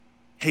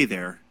Hey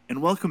there,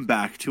 and welcome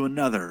back to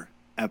another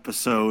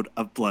episode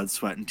of Blood,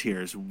 Sweat, and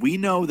Tears. We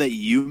know that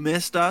you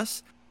missed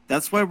us.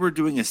 That's why we're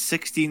doing a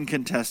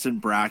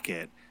 16-contestant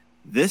bracket.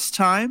 This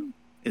time,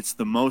 it's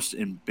the most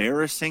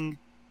embarrassing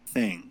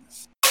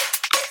things.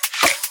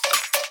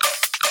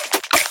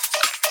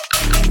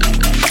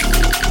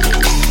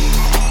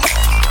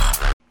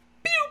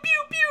 Pew,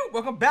 pew, pew!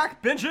 Welcome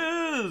back,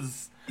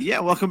 benches!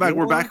 Yeah, welcome back.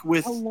 We're back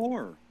with...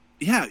 Hello.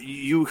 Yeah,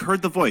 you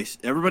heard the voice.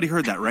 Everybody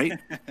heard that, right?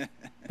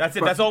 That's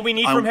it. That's all we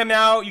need from him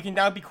now. You can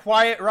now be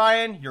quiet,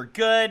 Ryan. You're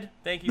good.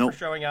 Thank you for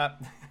showing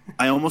up.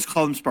 I almost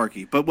called him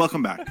Sparky, but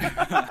welcome back.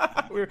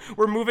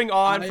 we're moving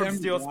on from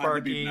Steel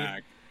Sparky,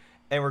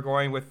 and we're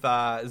going with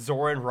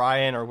Zoran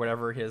Ryan or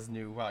whatever his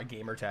new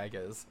gamer tag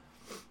is.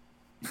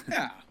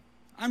 Yeah,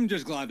 I'm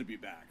just glad to be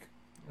back.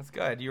 That's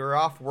good. You were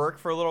off work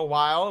for a little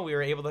while. We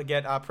were able to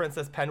get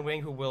Princess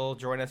Penwing, who will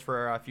join us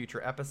for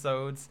future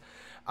episodes.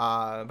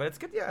 But it's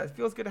good. Yeah, it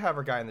feels good to have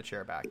our guy in the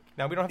chair back.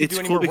 Now we don't have to do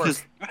any more work.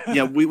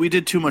 Yeah, we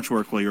did too much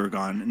work while you were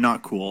gone.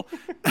 Not cool.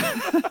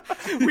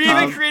 We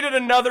even created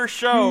another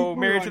show,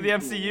 Married to the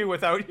MCU,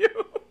 without you.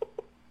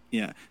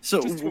 Yeah,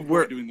 so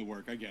we're doing the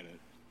work. I get it.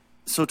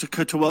 So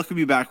to welcome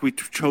you back, we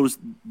chose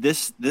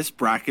this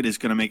bracket is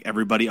going to make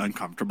everybody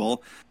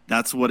uncomfortable.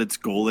 That's what its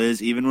goal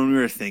is. Even when we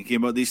were thinking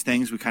about these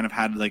things, we kind of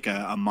had like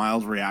a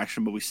mild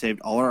reaction, but we saved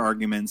all our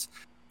arguments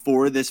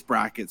for this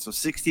bracket. So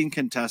 16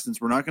 contestants.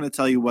 We're not going to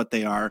tell you what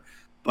they are,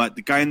 but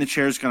the guy in the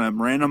chair is going to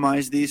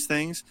randomize these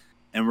things,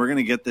 and we're going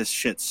to get this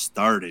shit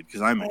started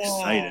because I'm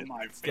excited.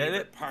 My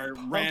favorite part,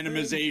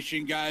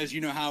 randomization, guys.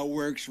 You know how it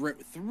works. 3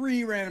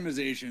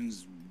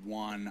 randomizations,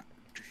 1,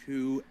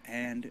 2,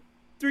 and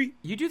 3.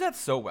 You do that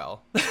so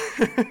well.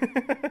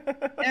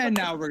 And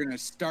now we're going to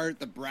start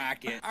the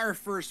bracket. Our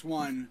first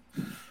one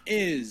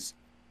is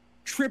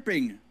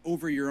tripping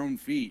over your own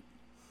feet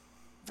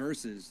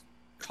versus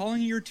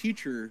calling your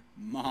teacher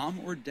mom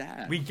or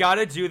dad. We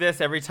gotta do this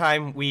every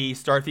time we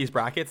start these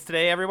brackets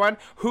today, everyone.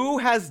 Who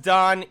has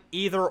done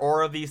either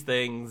or of these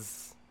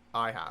things?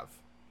 I have.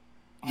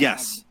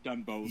 Yes. I have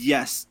done both.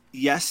 Yes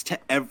to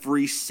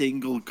every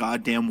single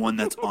goddamn one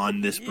that's on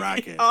this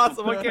bracket.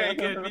 Awesome. Okay,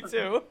 good. Me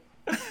too.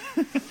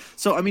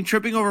 So, I mean,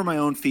 tripping over my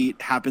own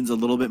feet happens a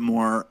little bit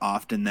more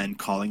often than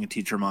calling a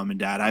teacher mom and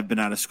dad. I've been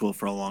out of school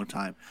for a long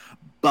time.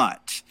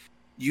 But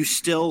you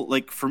still,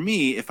 like, for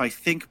me, if I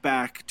think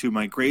back to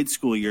my grade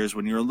school years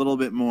when you're a little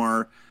bit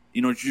more,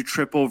 you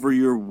trip over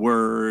your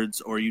words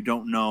or you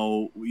don't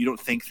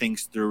think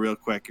things through real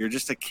quick. You're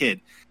just a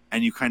kid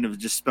and you kind of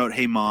just spout,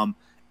 hey, mom.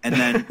 And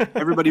then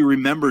everybody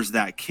remembers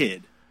that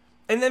kid.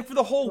 And then for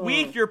the whole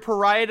week, you're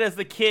paraded as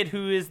the kid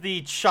who is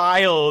the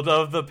child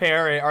of the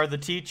parent or the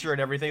teacher and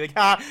everything.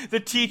 Like, the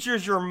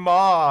teacher's your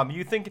mom.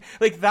 You think,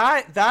 like,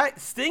 that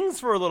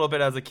stings for a little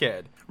bit as a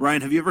kid.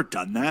 Ryan, have you ever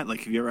done that? Like,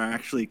 have you ever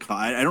actually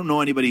I don't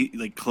know anybody,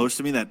 like, close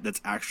to me that's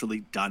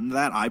actually done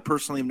that. I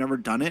personally have never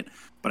done it,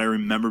 but I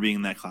remember being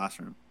in that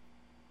classroom.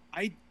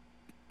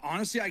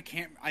 Honestly, I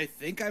can't. I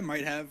think I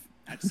might have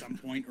at some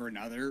point or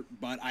another,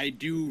 but I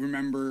do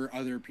remember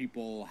other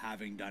people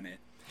having done it.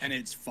 And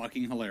it's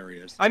fucking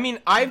hilarious. I mean,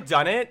 I've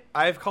done it.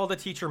 I've called a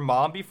teacher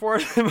mom before.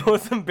 The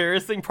most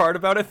embarrassing part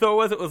about it, though,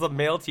 was it was a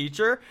male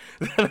teacher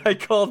that I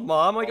called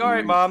mom. Like, all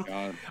right, mom.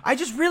 God. I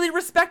just really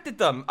respected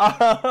them.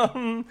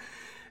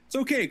 It's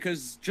okay,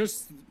 because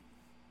just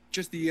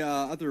the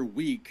other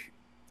week,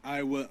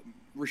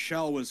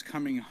 Rochelle was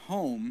coming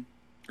home,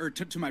 or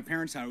to my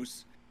parents'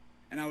 house,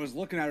 and I was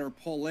looking at her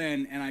pull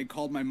in, and I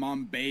called my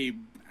mom babe,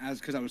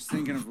 because I was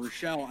thinking of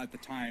Rochelle at the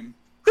time.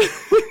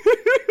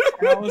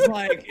 And I was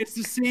like, it's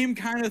the same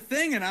kind of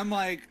thing. And I'm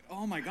like,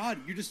 oh my God,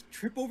 you just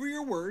trip over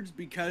your words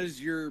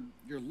because you're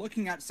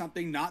looking at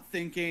something, not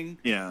thinking.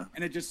 Yeah.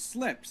 And it just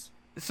slips.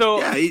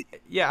 So,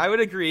 yeah, I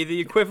would agree.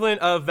 The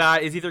equivalent of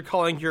that is either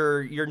calling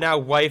your now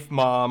wife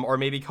mom or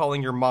maybe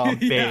calling your mom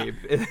babe.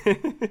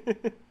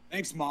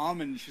 Thanks, mom.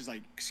 And she's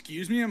like,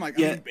 excuse me? I'm like,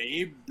 yeah,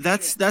 babe.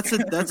 That's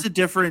a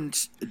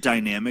different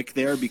dynamic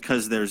there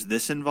because there's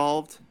this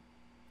involved,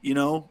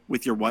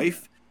 with your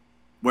wife.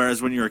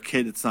 Whereas when you're a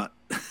kid, it's not.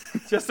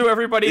 Just so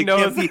everybody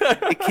knows.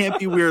 It can't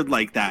be weird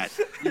like that.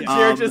 Yeah.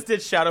 Jared just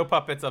did shadow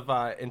puppets of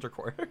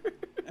intercourse.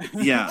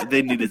 Yeah,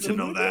 they needed to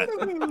know that.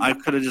 I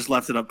could have just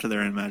left it up to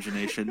their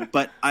imagination.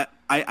 But I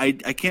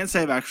can't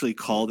say I've actually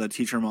called a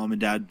teacher mom and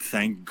dad,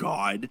 thank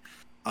God.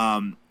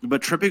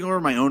 But tripping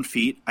over my own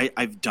feet,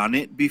 I've done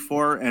it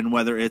before. And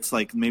whether it's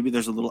like maybe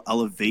there's a little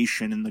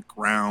elevation in the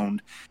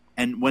ground.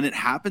 And when it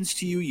happens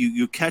to you,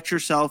 you catch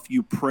yourself.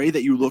 You pray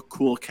that you look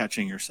cool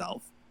catching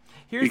yourself.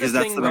 Here's because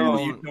that's the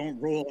number you don't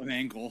roll an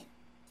ankle.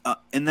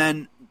 And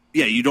then,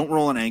 you don't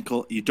roll an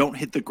ankle. You don't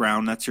hit the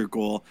ground. That's your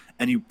goal.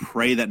 And you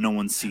pray that no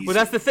one sees you. Well,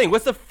 that's the thing.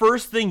 What's the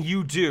first thing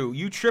you do?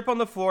 You trip on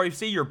the floor. You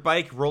see your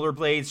bike,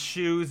 rollerblades,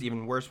 shoes,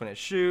 even worse when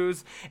it's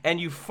shoes, and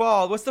you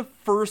fall. What's the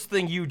first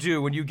thing you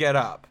do when you get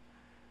up?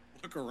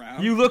 look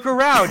around. You look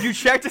around. You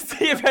check to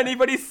see if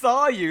anybody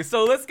saw you.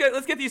 So let's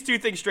get these two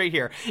things straight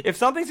here. If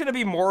something's going to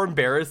be more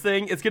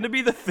embarrassing, it's going to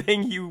be the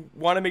thing you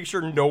want to make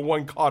sure no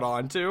one caught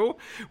on to,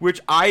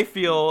 which I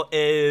feel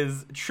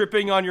is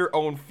tripping on your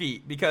own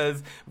feet.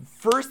 Because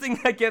first thing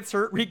that gets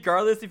hurt,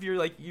 regardless if you're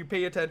like you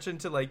pay attention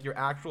to like your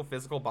actual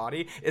physical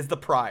body, is the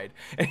pride,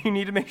 and you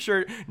need to make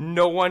sure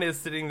no one is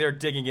sitting there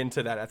digging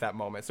into that at that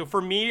moment. So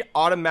for me,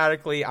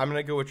 automatically, I'm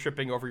going to go with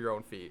tripping over your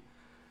own feet.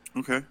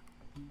 Okay.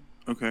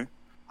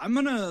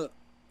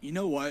 You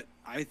know what?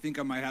 I think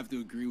I might have to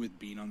agree with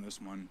Bean on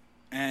this one.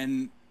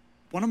 And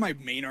one of my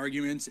main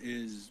arguments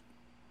is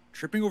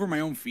tripping over my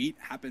own feet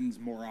happens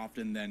more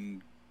often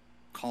than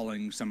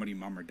calling somebody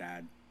mom or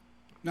dad.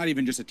 Not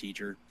even just a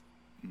teacher.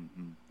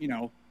 You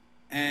know?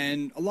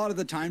 And a lot of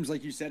the times,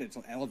 like you said, it's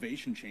an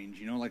elevation change.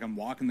 You know, like I'm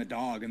walking the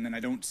dog and then I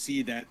don't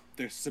see that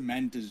the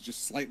cement is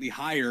just slightly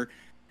higher.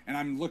 And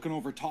I'm looking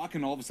over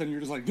talking, all of a sudden you're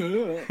just like,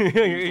 ugh.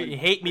 You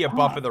hate me a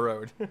bump in the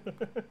road.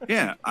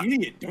 Yeah.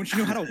 Idiot, don't you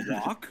know how to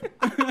walk?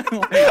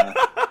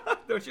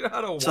 Don't you know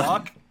how to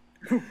walk?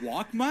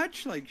 Walk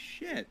much? Like,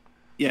 shit.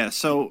 Yeah,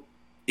 so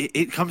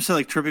it comes to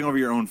like tripping over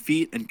your own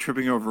feet and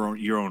tripping over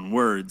your own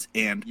words.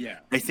 And Yeah.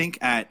 I think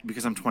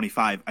because I'm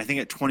 25, I think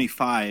at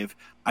 25,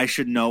 I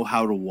should know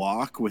how to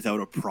walk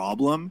without a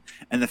problem.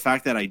 And the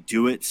fact that I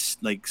do it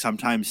like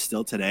sometimes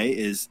still today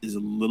is a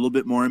little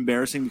bit more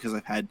embarrassing because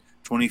I've had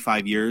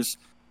 25 years.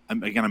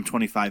 I'm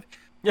 25.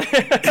 With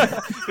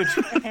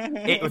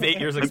 8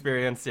 years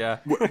experience, yeah.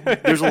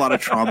 There's a lot of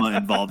trauma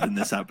involved in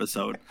this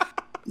episode.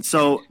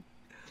 So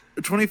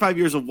 25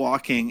 years of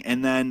walking,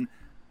 and then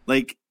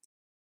like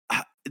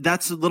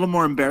that's a little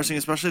more embarrassing,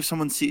 especially if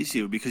someone sees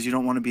you, because you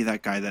don't want to be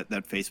that guy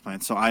that face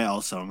plants. So I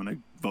also am going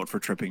to vote for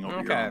tripping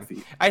over your own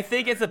feet. I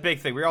think it's a big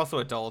thing. We're also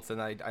adults,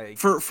 and I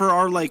for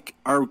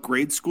our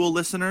grade school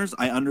listeners,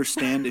 I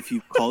understand if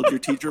you called your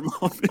teacher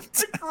mom and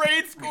dad.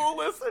 Grade school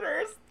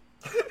listeners.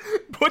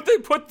 Put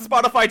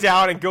Spotify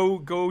down and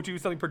go do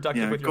something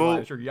productive with your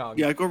lives. You're young.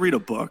 Yeah, go read a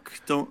book.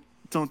 Don't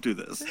do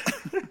this.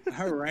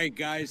 All right,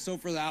 guys. So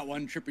for that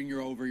one, tripping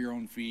over your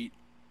own feet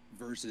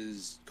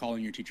versus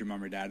calling your teacher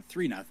mom or dad,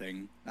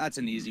 3-0. That's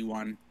an easy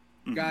one.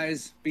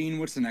 Guys, Bean,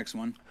 what's the next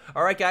one?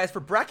 All right, guys. For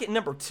bracket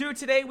number 2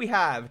 today, we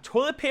have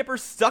toilet paper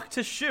stuck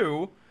to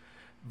shoe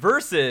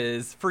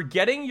versus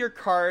forgetting your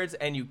cards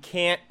and you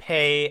can't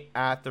pay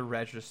at the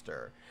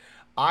register.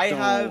 I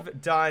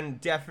have done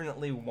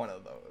definitely one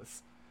of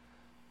those,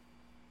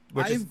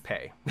 which is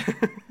pay.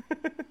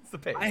 It's the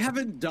pay. I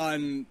haven't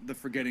done the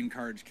forgetting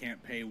cards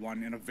can't pay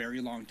one in a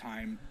very long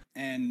time,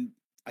 and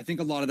I think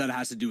a lot of that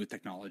has to do with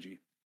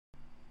technology.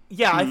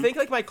 Yeah, I think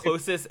like my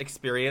closest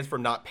experience for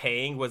not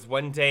paying was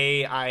one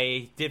day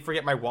I did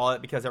forget my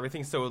wallet because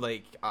everything's so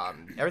like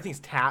everything's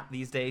tapped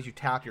these days. You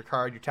tap your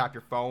card, you tap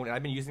your phone, and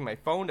I've been using my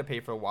phone to pay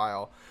for a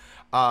while.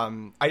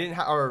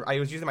 I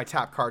was using my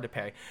tap card to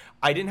pay.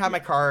 I didn't have my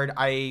card.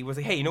 I was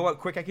like, hey, you know what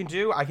quick I can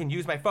do? I can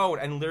use my phone.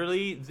 And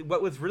literally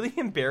what was really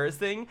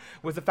embarrassing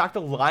was the fact the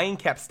line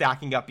kept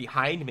stacking up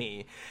behind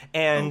me.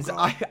 And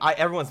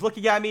everyone's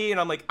looking at me and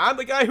I'm like, I'm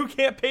the guy who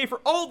can't pay for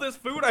all this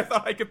food I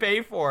thought I could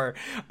pay for.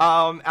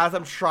 As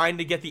I'm trying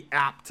to get the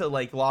app to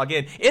like log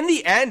in. In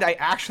the end, I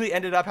actually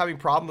ended up having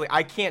problems. Like,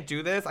 I can't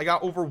do this. I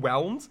got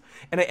overwhelmed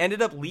and I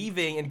ended up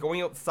leaving and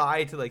going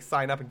outside to like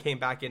sign up and came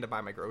back in to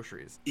buy my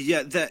groceries.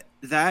 Yeah,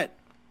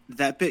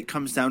 that bit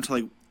comes down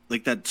to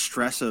like that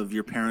stress of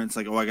your parents,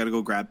 like, oh, I got to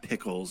go grab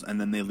pickles,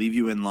 and then they leave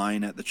you in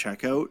line at the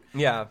checkout.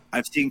 Yeah.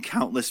 I've seen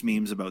countless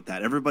memes about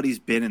that. Everybody's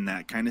been in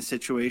that kind of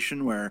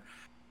situation where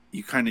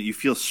you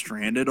feel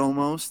stranded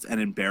almost and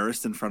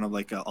embarrassed in front of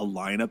like a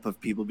lineup of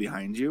people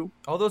behind you.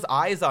 All those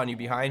eyes on you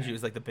behind you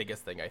is like the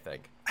biggest thing, I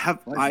think. Have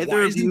Like, either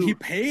why of you isn't he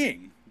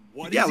paying?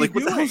 What is he like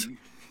what the hell's doing?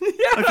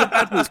 I feel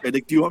bad for this guy.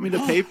 Like, do you want me to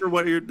pay for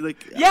what you're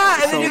like?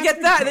 Yeah, and then you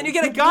get that, and then you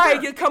get a guy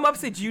you come up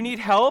and say, "Do you need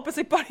help?" I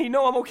say, "Buddy,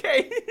 no, I'm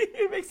okay."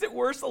 It makes it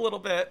worse a little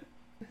bit.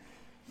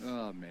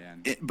 Oh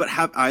man! But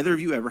have either of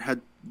you ever had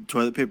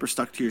toilet paper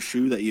stuck to your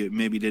shoe that you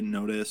maybe didn't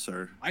notice,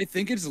 or? I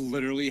think it's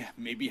literally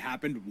maybe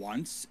happened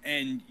once,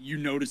 and you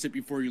notice it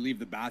before you leave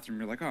the bathroom.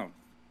 You're like, "Oh,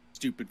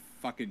 stupid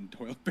fucking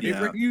toilet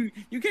paper!" Yeah.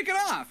 You kick it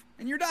off,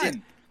 and you're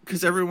done.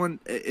 Because everyone,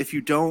 if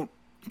you don't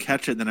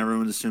catch it, then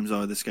everyone assumes,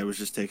 oh, this guy was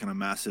just taking a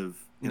massive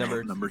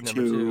number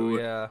two.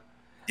 Yeah.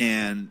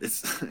 And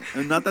it's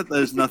not that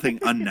there's nothing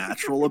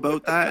unnatural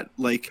about that.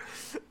 Like,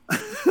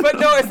 but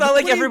no, it's not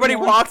like everybody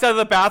walks out of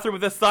the bathroom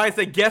with a sign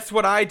saying, "Guess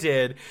what I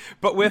did."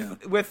 But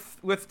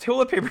with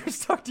toilet paper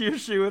stuck to your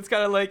shoe, it's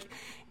kind of like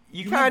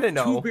you kind of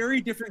know. Two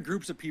very different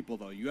groups of people,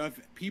 though. You have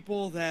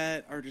people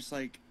that are just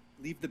like,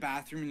 leave the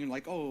bathroom and you're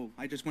like, oh,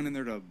 I just went in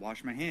there to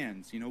wash my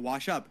hands,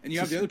 wash up. And you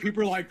have the other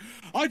people who are like,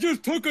 I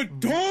just took a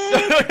dump.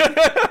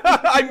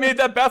 I made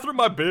that bathroom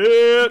my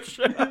bitch.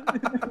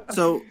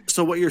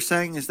 So what you're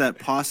saying is that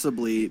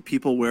possibly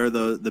people wear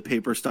the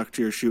paper stuck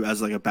to your shoe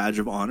as like a badge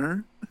of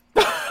honor?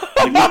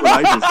 Like, that's what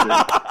I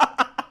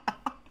just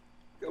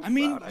did. I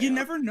mean, you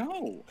never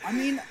know. I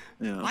mean,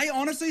 Yeah. I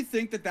honestly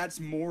think that that's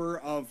more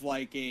of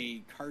like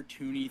a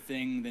cartoony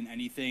thing than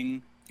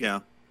anything.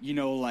 Yeah.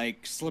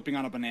 like slipping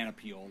on a banana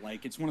peel.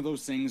 Like, it's one of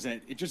those things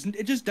that it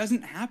just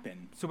doesn't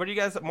happen. So what are you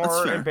guys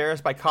more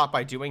embarrassed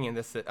by doing in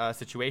this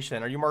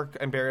situation? Are you more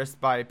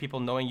embarrassed by people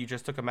knowing you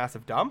just took a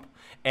massive dump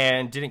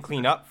and didn't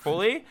clean up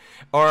fully?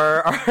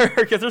 Or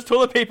because there's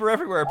toilet paper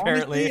everywhere,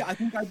 apparently. Honestly, I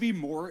think I'd be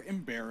more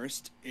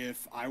embarrassed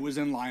if I was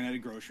in line at a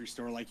grocery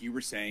store, like you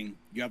were saying.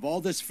 You have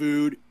all this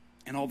food,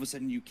 and all of a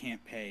sudden you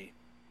can't pay.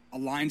 A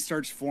line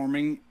starts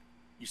forming.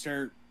 You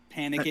start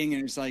panicking,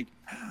 and it's like,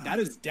 that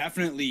is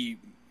definitely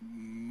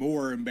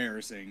more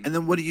embarrassing. And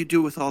then what do you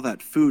do with all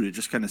that food? It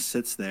just kind of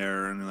sits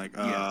there, and you're like,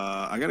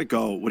 I gotta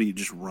go. What do you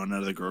just run out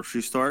of the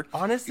grocery store?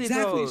 Honestly,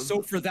 exactly. though,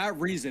 So for that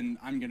reason,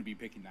 I'm gonna be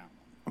picking that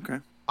one.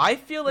 Okay. I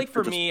feel like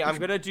for me, I'm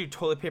going to do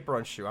toilet paper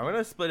on shoe. I'm going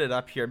to split it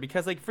up here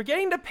because, like,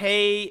 forgetting to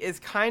pay is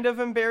kind of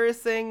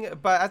embarrassing,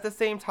 but at the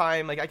same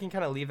time, like, I can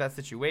kind of leave that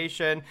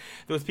situation.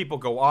 Those people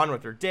go on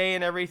with their day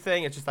and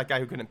everything. It's just that guy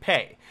who couldn't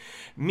pay.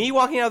 Me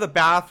walking out of the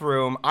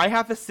bathroom, I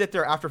have to sit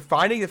there after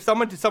finding, if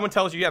someone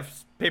tells you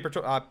have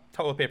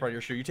toilet paper on your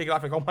shoe, you take it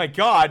off and go, oh my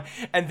God,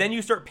 and then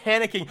you start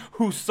panicking.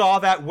 Who saw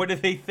that? What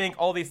did they think?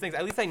 All these things.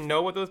 At least I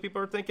know what those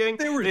people are thinking.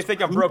 They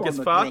think I'm broke as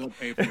fuck.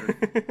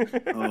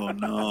 Oh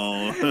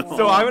no.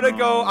 So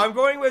I'm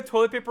going with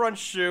toilet paper on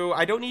shoe.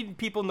 I don't need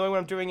people knowing what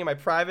I'm doing in my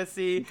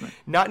privacy. Okay.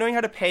 Not knowing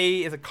how to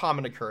pay is a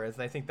common occurrence,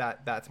 and I think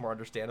that's more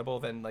understandable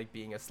than, like,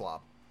 being a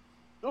slob.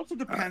 It also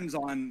depends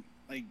on,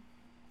 like,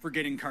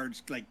 forgetting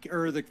cards, like,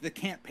 or the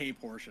can't pay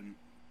portion,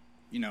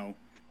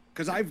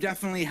 because I've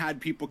definitely had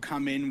people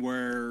come in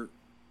where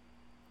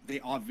they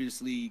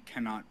obviously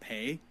cannot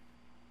pay,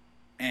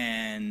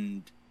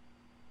 and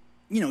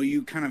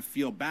you kind of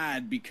feel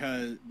bad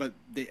but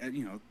they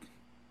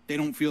they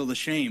don't feel the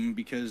shame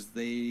because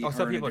they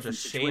some people are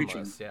just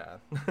shameless. Yeah.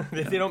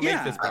 They don't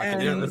make this bracket.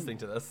 They're listening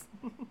to this.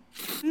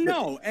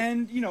 No,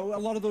 and a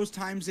lot of those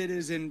times it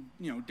is in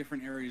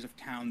different areas of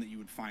town that you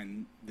would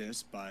find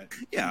this, but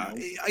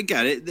I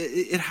get it.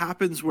 It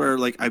happens where,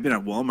 like, I've been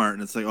at Walmart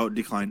and it's like, oh,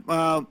 decline.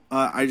 Well,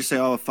 I just say,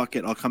 oh, fuck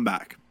it, I'll come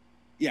back.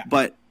 Yeah,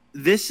 but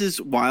this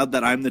is wild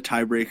that I'm the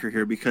tiebreaker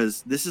here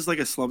because this is like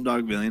a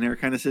Slumdog Millionaire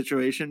kind of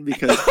situation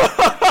because.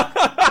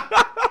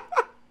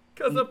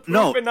 Because of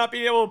proof and not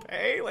being able to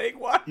pay? Like,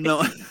 what?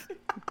 No.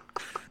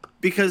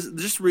 Because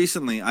just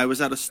recently, I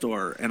was at a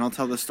store, and I'll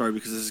tell this story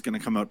because this is going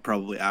to come out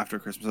probably after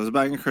Christmas. I was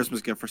buying a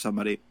Christmas gift for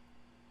somebody,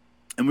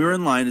 and we were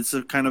in line. It's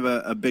kind of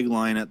a big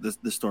line at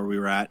the store we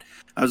were at.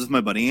 I was with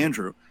my buddy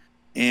Andrew,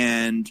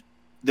 and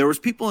there was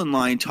people in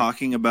line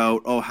talking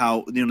about,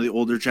 how the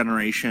older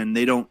generation,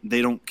 they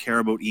don't care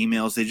about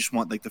emails. They just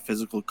want, like, the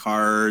physical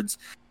cards,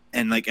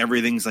 and, like,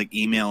 everything's like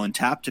email and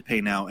tap to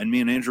pay now. And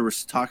me and Andrew were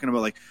talking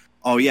about, like,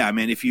 oh yeah,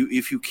 man, if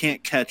you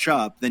can't catch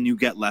up, then you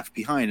get left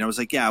behind. And I was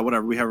like, yeah,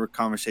 whatever. We have a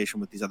conversation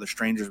with these other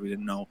strangers we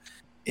didn't know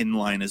in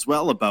line as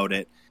well about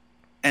it.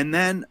 And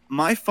then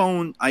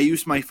I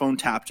use my phone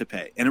tap to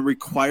pay, and it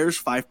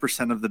requires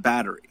 5% of the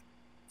battery.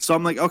 So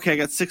I'm like, okay, I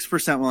got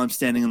 6% while I'm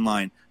standing in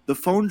line. The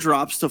phone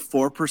drops to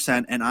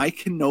 4%, and I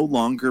can no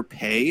longer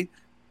pay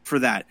for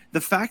that.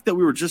 The fact that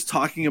we were just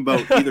talking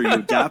about either you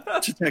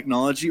adapt to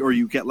technology or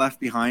you get left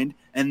behind,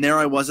 and there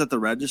I was at the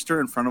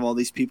register in front of all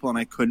these people and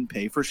I couldn't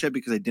pay for shit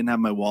because I didn't have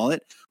my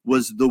wallet,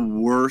 was the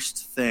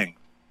worst thing.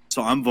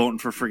 So I'm voting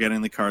for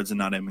forgetting the cards and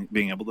not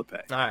being able to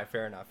pay. All right,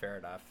 fair enough.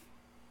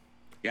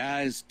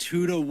 Guys,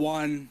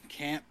 2-1,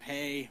 can't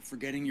pay,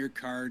 forgetting your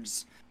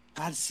cards.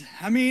 That's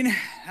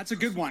a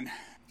good one.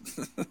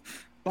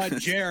 But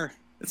Jer,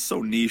 it's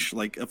so niche.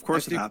 Like, of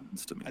course it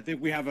happens to me. I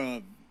think we have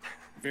a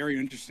very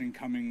interesting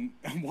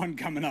one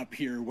coming up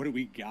here. What do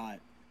we got?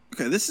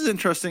 Okay, this is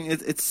interesting.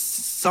 It's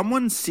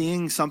someone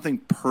seeing something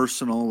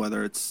personal,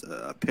 whether it's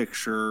a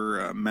picture,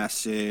 a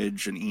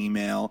message, an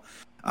email,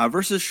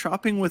 versus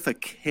shopping with a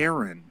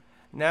Karen.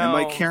 Now,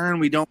 and by Karen,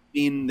 we don't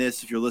mean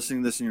this. If you're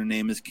listening to this and your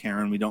name is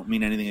Karen, we don't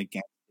mean anything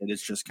against it.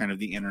 It's just kind of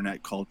the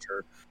internet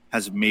culture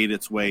has made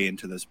its way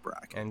into this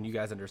bracket. And you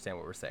guys understand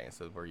what we're saying,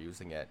 so we're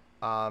using it.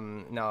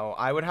 Now,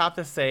 I would have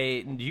to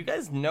say, do you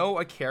guys know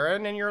a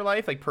Karen in your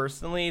life? Like,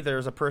 personally,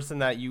 there's a person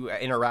that you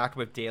interact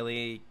with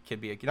daily,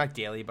 could be, not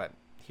daily, but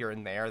here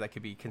and there, that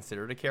could be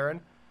considered a Karen?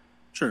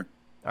 Sure.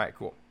 All right,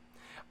 cool.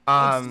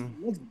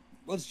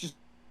 Let's just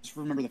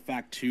remember the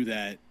fact, too,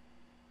 that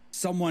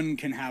someone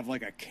can have,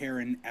 like, a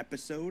Karen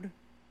episode.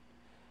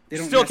 They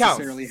don't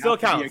necessarily have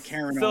to be a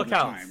Karen all the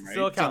time, right?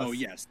 Still counts. So,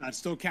 yes, that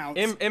still counts.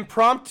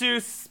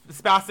 Impromptu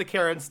spastic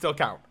Karen still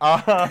count.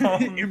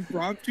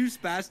 Impromptu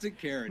spastic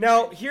Karen.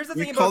 Now, here's the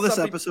thing about we call this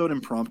episode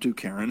Impromptu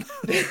Karen.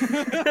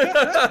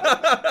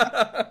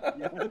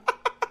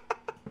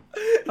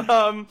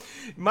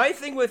 My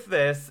thing with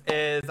this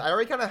is I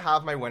already kind of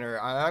have my winner.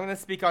 I'm going to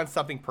speak on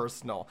something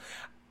personal.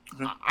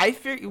 I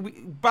feel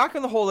back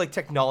on the whole, like,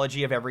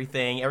 technology of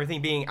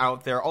everything being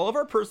out there, all of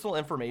our personal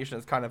information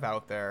is kind of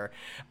out there.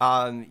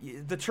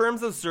 The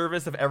terms of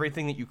service of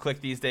everything that you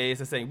click these days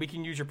is saying we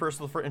can use your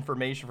personal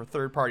information for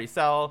third-party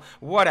sell,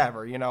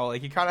 whatever,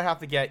 like, you kind of have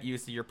to get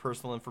used to your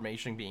personal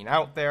information being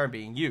out there and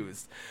being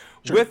used.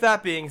 Sure. With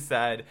that being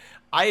said,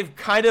 I've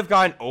kind of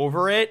gone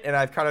over it, and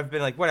I've kind of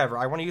been like, whatever.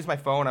 I want to use my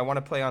phone. I want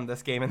to play on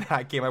this game and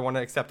that game. I want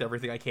to accept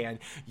everything I can.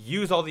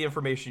 Use all the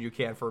information you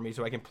can for me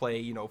so I can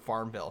play,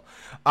 Farmville.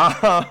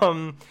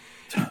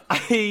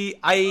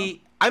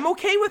 I'm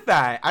okay with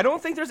that. I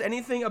don't think there's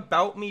anything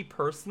about me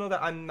personal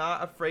that I'm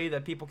not afraid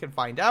that people can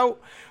find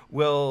out,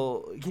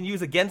 can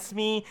use against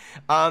me.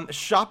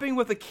 Shopping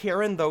with a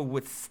Karen, though,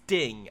 would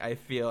sting, I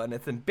feel, and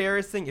it's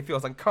embarrassing. It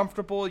feels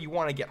uncomfortable. You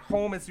want to get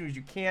home as soon as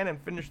you can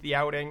and finish the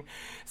outing.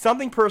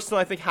 Something personal,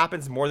 I think,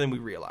 happens more than we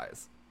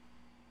realize.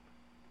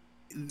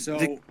 So,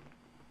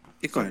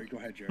 go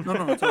ahead, Jared. No,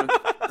 it's all right.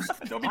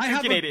 Don't be too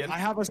Canadian. I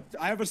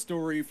have a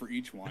story for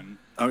each one.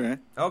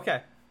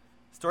 Okay.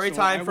 Story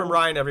time from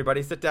Ryan,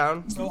 everybody. Sit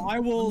down. So I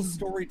will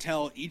story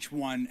tell each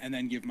one and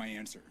then give my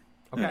answer.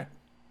 Okay.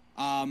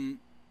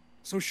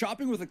 So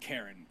shopping with a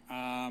Karen.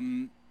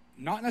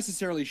 Not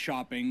necessarily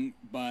shopping,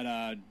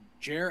 but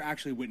Jer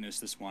actually witnessed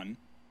this one.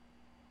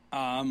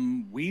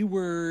 We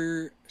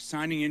were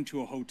signing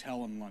into a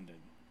hotel in London.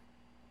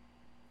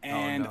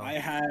 And I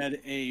had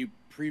a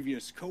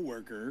previous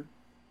coworker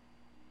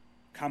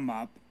come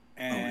up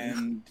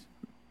and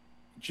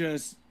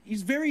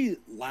he's very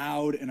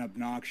loud and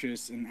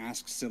obnoxious and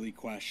asks silly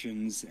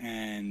questions,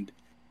 and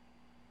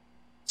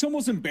it's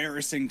almost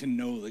embarrassing to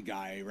know the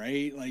guy,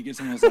 right? Like,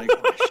 it's almost like,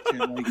 oh, shit,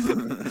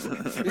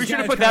 like we should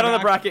have put that on the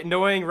bracket,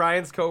 knowing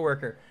Ryan's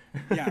coworker.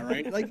 Yeah,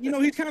 right? Like,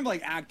 he's kind of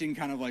like acting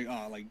kind of like,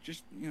 oh, like,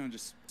 just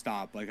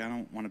stop. Like, I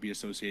don't want to be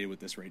associated with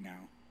this right now.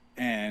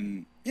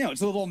 And,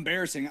 it's a little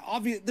embarrassing.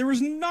 Obviously, there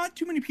was not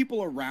too many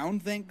people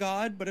around, thank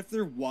God, but if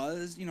there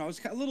was, I was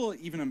a little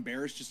even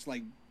embarrassed, just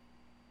like,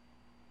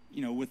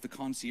 with the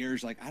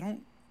concierge, like, I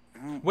don't.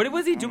 What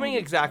was he doing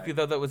exactly,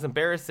 though, that was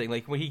embarrassing?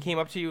 Like, when he came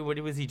up to you, what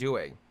was he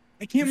doing?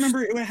 I can't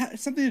remember. It had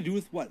something to do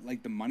with what,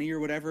 like the money or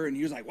whatever. And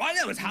he was like, "What?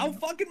 That was how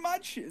fucking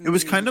much?" And it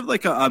was kind of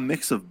like a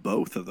mix of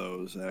both of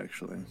those,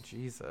 actually.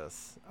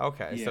 Jesus.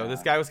 Okay, yeah. So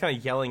this guy was kind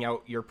of yelling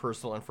out your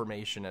personal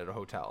information at a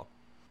hotel.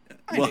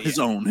 Well, his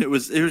own. It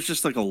was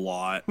just like a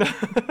lot.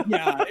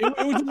 Yeah,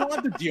 it was a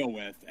lot to deal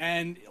with,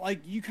 and like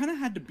you kind of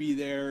had to be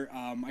there.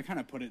 I kind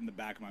of put it in the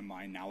back of my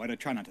mind now. I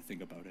try not to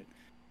think about it.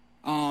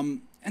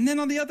 And then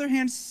on the other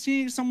hand,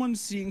 seeing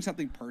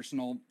something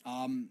personal.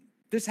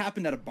 This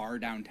happened at a bar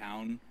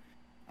downtown.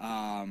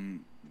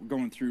 We're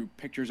going through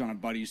pictures on a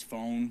buddy's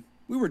phone.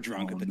 We were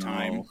drunk at the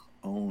time.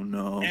 Oh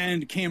no!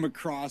 And came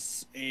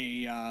across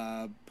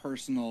a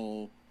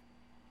personal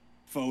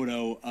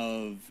photo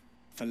of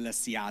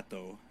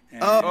Feliciato.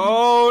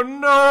 Oh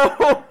no!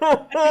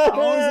 I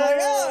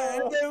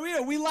was like, and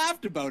then, we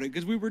laughed about it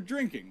because we were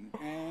drinking,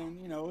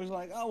 and it was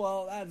like, oh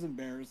well, that's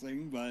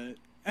embarrassing, but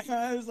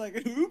I was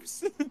like,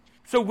 oops.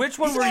 So which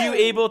one were you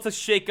able to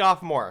shake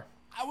off more?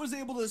 I was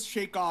able to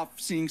shake off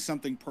seeing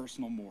something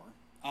personal more.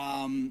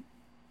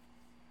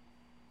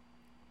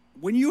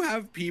 When you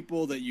have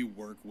people that you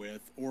work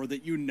with or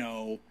that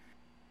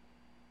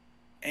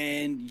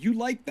and you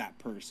like that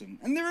person,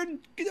 and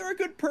they're a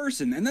good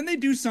person, and then they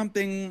do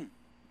something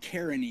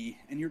Karen-y,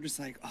 and you're just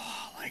like,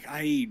 oh, like,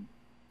 I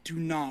do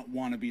not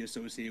want to be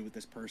associated with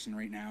this person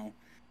right now.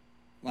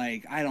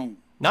 Like, I don't.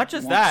 Not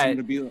just that.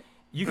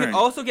 You can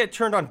also get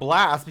turned on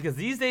blast, because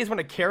these days when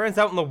a Karen's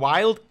out in the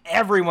wild,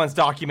 everyone's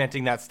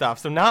documenting that stuff.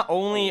 So not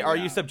only are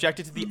you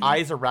subjected to the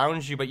eyes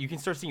around you, but you can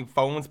start seeing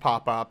phones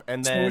pop up,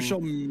 and then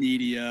social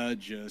media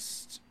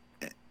just.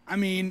 I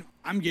mean,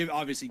 I'm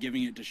obviously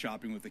giving it to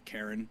shopping with a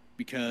Karen,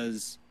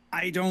 because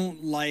I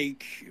don't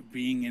like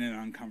being in an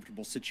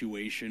uncomfortable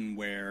situation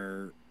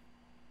where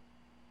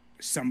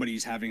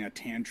somebody's having a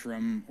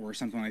tantrum or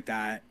something like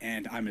that,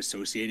 and I'm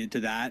associated to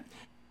that.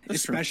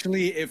 That's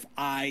especially true. If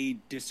I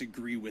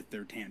disagree with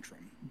their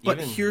tantrum. But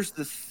here's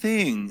the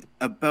thing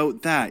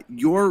about that.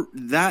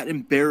 That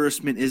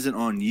embarrassment isn't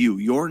on you.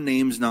 Your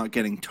name's not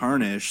getting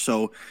tarnished,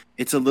 so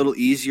it's a little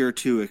easier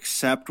to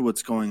accept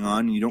what's going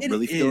on, and you don't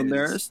really feel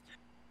embarrassed.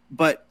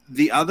 But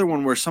the other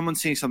one where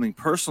someone's saying something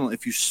personal,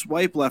 if you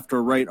swipe left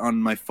or right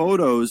on my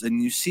photos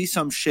and you see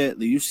some shit,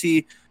 you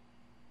see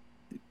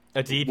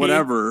a DP?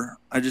 Whatever.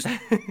 I just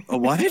a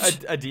what?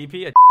 a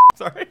DP?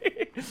 Sorry.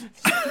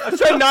 I'm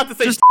trying not to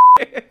say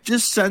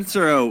just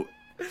censor out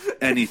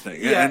anything.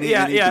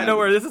 Yeah. No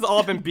worries. This has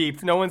all been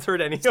beeped. No one's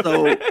heard any of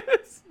it.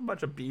 A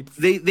bunch of beeps.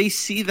 They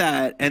see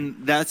that, and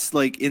that's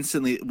like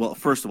instantly. Well,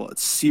 first of all,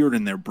 it's seared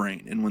in their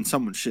brain, and when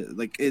someone shit,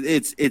 like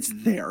it's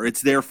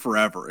there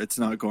forever. It's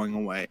not going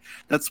away.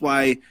 That's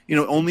why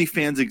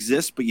OnlyFans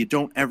exists, but you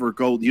don't ever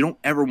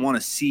want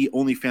to see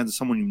OnlyFans of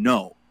someone you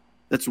know.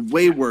 That's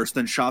way worse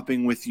than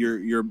shopping with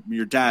your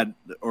dad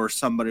or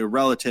somebody, a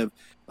relative.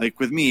 Like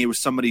with me, it was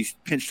somebody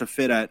pinched a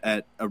fit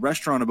at a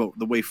restaurant about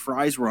the way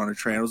fries were on a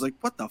tray. I was like,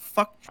 what the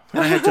fuck?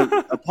 And I had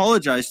to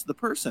apologize to the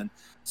person.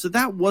 So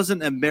that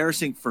wasn't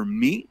embarrassing for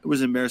me. It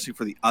was embarrassing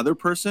for the other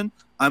person.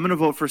 I'm going to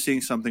vote for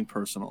seeing something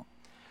personal,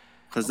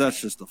 because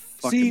that's just the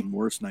fucking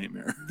worst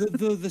nightmare.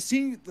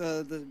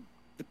 The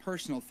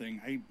personal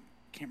thing, I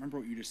can't remember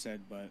what you just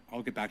said, but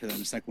I'll get back to that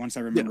in a sec once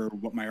I remember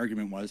what my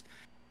argument was.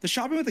 The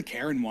shopping with the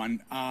Karen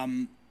one,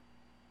 I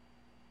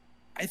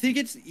think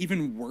it's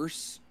even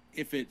worse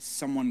if it's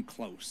someone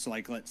close,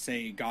 like let's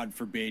say, God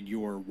forbid,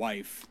 your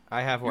wife.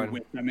 I have You're one.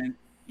 with them and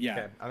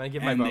Okay, I'm gonna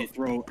give my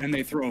vote.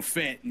 They throw a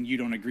fit, and you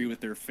don't agree with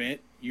their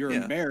fit. You're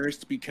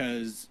embarrassed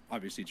because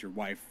obviously it's your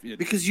wife.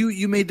 Because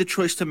you made the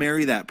choice to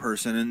marry that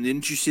person, and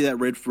didn't you see that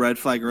red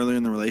flag earlier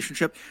in the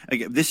relationship?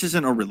 Again, this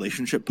isn't a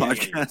relationship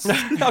podcast.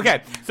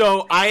 Okay,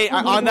 so I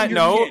on that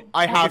note,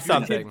 I have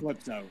something.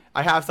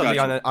 I have something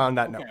Gotcha. on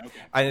that note,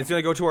 and it's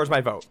gonna go towards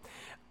my vote.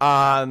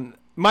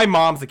 My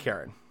mom's a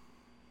Karen.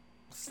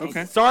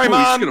 Okay. Sorry, He's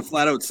Mom. just gonna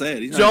flat out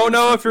say it. Don't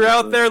know if you're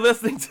out there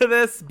listening to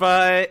this,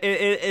 but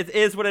it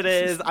is what it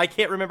is. I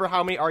can't remember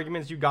how many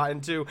arguments you got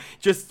into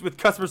just with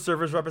customer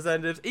service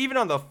representatives, even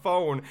on the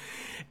phone.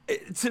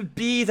 To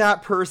be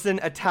that person,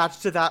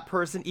 attached to that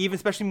person, even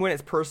especially when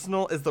it's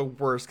personal, is the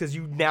worst, because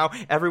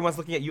everyone's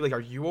looking at you like,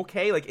 are you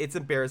okay? Like, it's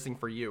embarrassing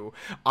for you.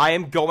 I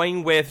am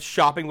going with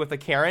shopping with a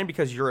Karen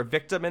because you're a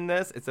victim in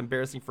this. It's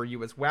embarrassing for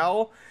you as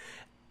well.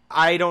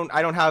 I don't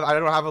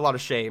have a lot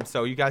of shame,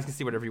 so you guys can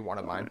see whatever you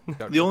want of mine.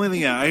 The only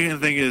thing I can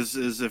think is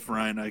if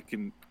I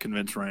can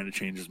convince Ryan to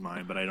change his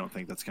mind, but I don't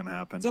think that's going to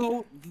happen.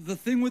 So the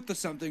thing with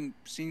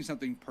seeing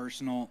something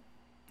personal,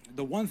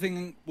 the one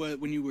thing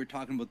when you were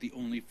talking about the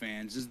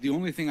OnlyFans is the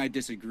only thing I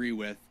disagree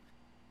with.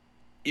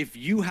 If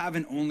you have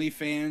an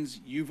OnlyFans,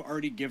 you've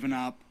already given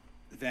up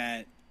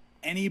that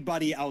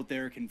anybody out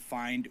there can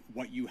find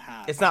what you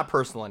have. It's not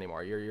personal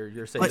anymore.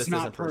 You're saying this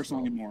isn't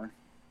personal anymore.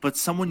 But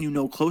someone you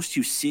know close to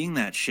you seeing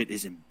that shit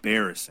is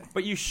embarrassing.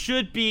 But you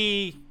should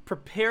be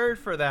prepared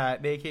for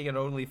that, making an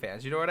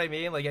OnlyFans. You know what I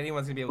mean? Like,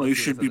 anyone's going to be able to you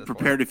see should this be at this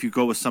prepared point. if you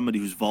go with somebody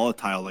who's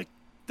volatile, like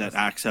that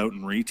acts out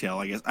in retail,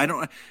 I guess. I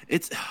don't know.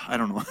 It's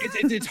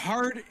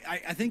hard.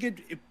 I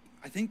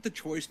think the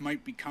choice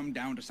might come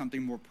down to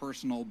something more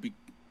personal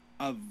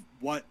of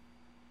what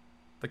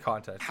the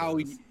context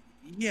is.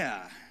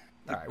 Yeah.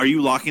 Right, are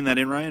you locking that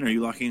in, Ryan? Are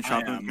you locking in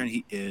shopping? I am.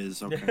 He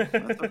is. Okay.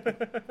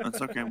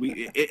 That's okay.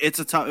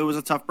 It was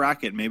a tough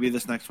bracket. Maybe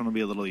this next one will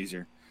be a little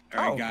easier.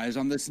 All right, guys.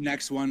 On this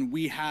next one,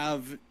 we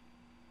have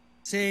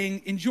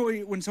saying enjoy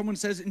when someone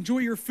says enjoy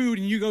your food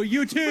and you go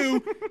you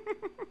too,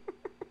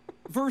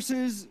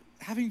 versus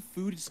having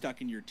food stuck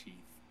in your teeth.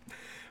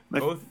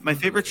 My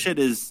favorite shit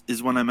is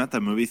when I'm at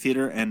the movie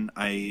theater and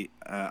I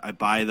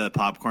buy the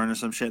popcorn or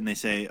some shit and they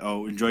say,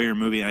 "Oh, enjoy your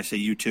movie," and I say,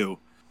 "You too."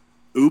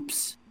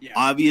 Oops. Yeah.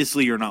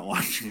 Obviously, you're not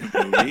watching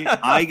a movie.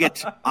 I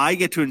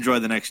get to enjoy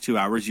the next 2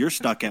 hours. You're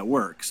stuck at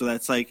work, so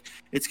that's like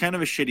it's kind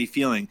of a shitty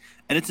feeling,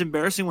 and it's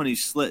embarrassing when he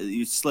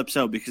slips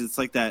out because it's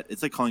like that.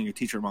 It's like calling your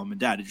teacher mom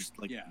and dad. It's just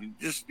like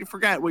you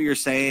forget what you're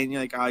saying. You're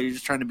like, oh, you're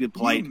just trying to be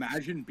polite. Can you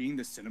imagine being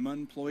the cinema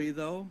employee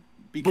though,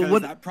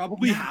 because that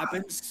probably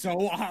happens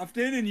so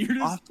often, and you're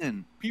just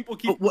people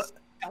keep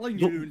telling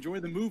you to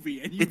enjoy the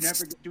movie, and you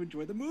never get to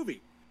enjoy the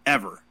movie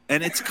ever,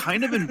 and it's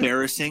kind of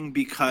embarrassing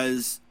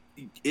because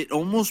it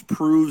almost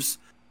proves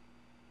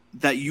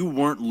that you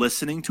weren't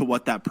listening to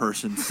what that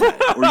person said,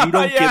 or you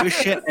don't give a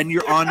shit, and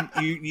you're on.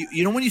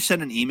 You know when you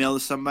send an email to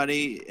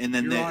somebody, and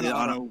then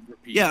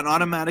an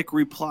automatic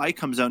reply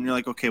comes out, and you're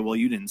like, okay, well,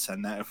 you didn't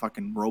send that. A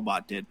fucking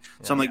robot did.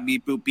 So I'm like,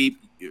 beep boop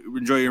beep,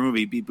 enjoy your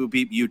movie. Beep boop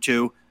beep, you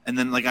too. And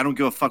then like I don't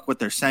give a fuck what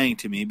they're saying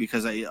to me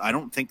because I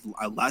don't think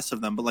less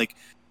of them, but like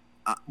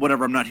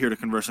whatever. I'm not here to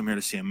converse. I'm here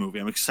to see a movie.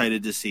 I'm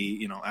excited to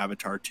see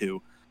Avatar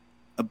 2,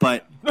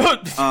 but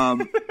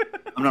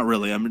I'm not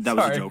really. That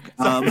was a joke.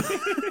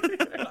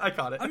 I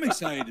caught it. I'm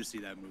excited to see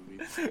that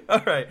movie.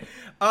 All right.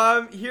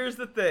 Here's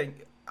the thing.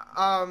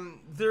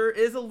 There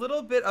is a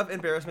little bit of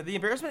embarrassment. The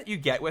embarrassment you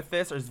get with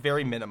this is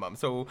very minimum.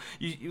 So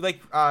you like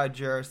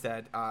Jared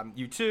said,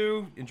 you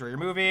too, enjoy your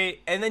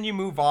movie, and then you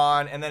move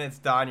on, and then it's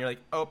done. You're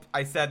like, oh,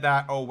 I said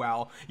that. Oh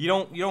well. You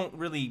don't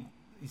really.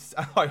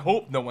 I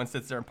hope no one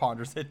sits there and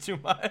ponders it too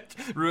much.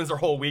 Ruins their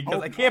whole week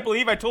because I can't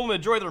believe I told them to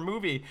enjoy their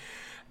movie.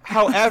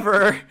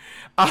 However,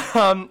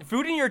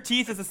 food in your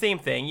teeth is the same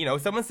thing.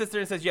 Someone sits there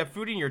and says you have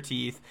food in your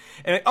teeth,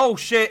 and oh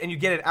shit, and you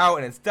get it out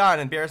and it's done.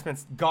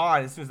 Embarrassment's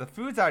gone as soon as the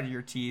food's out of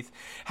your teeth.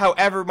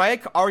 However,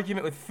 my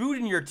argument with food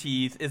in your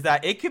teeth is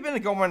that it could have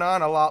been going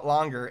on a lot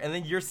longer, and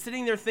then you're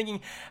sitting there thinking,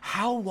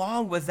 how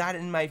long was that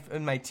in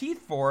my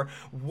teeth for?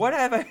 What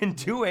have I been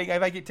doing?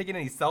 Have I taken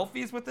any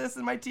selfies with this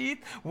in my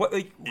teeth? What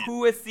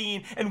who has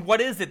seen? And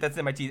what is it that's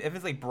in my teeth? If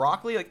it's like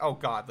broccoli, like oh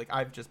god, like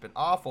I've just been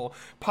awful.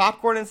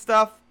 Popcorn and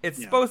stuff. It's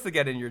supposed to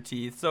get in your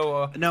teeth.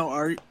 So now,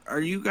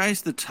 are you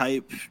guys the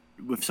type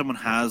if someone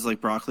has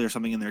like broccoli or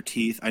something in their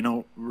teeth? I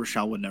know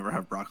Rochelle would never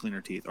have broccoli in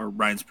her teeth, or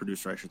Ryan's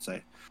producer, I should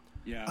say.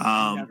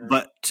 Yeah.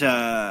 But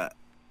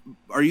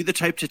are you the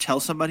type to tell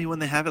somebody when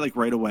they have it like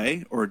right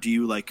away, or do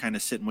you like kind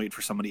of sit and wait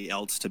for somebody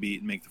else to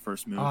make the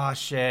first move? Oh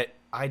shit!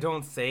 I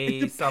don't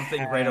say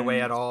something right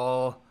away at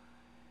all.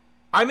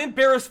 I'm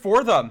embarrassed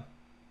for them.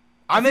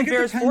 I'm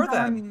embarrassed for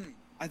them.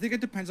 I think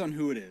it depends on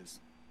who it is.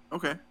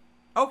 Okay.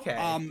 So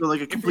like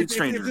a complete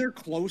stranger. If they're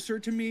closer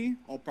to me,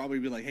 I'll probably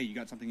be like, hey, you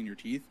got something in your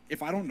teeth.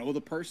 If I don't know the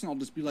person, I'll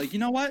just be like, you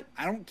know what?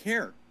 I don't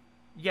care.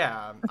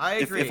 Yeah, I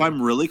agree. If I'm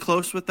really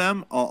close with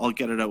them, I'll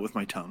get it out with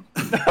my tongue.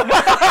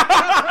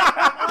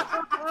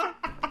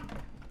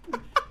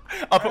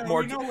 I'll put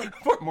more, we know what-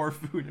 put more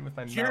food in with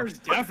my Jared's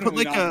mouth.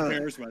 definitely like not a-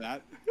 embarrassed by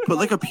that. Put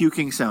like a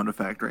puking sound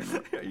effect right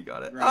now. Yeah, you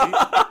got it. Right?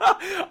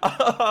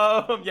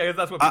 Yeah, because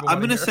that's what people I'm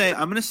want to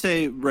gonna hear.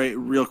 say, right,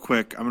 real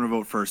quick. I'm gonna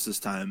vote first this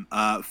time.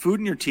 Food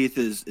in your teeth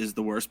is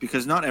the worst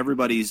because not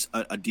everybody's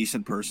a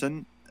decent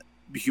person.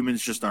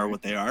 Humans just are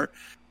what they are,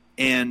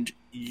 and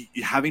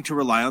having to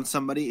rely on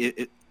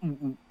somebody.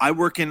 I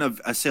work in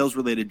a sales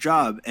related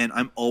job, and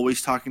I'm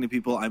always talking to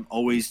people. I'm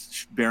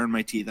always baring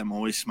my teeth. I'm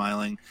always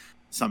smiling,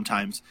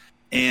 sometimes,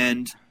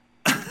 and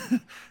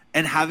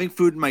and having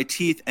food in my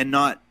teeth and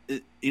not,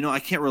 I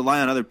can't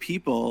rely on other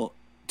people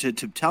to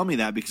tell me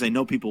that because I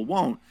know people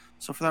won't.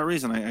 So for that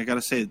reason, I got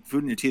to say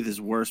food in your teeth is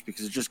worse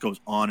because it just goes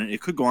on, and it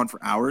could go on for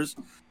hours.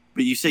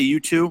 But you say you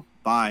two,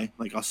 bye.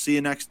 Like I'll see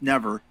you next.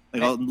 Never.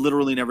 Like I'll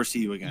literally never see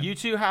you again. You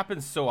two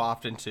happens so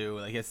often too.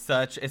 Like it's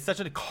such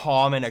a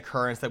common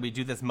occurrence that we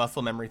do this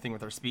muscle memory thing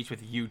with our speech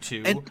with you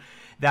two.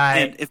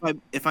 And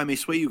if I may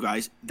sway you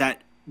guys,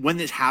 that when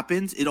this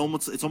happens,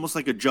 it's almost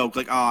like a joke.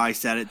 Like, oh, I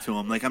said it to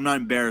him. Like I'm not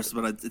embarrassed,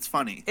 but it's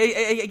funny.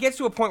 It gets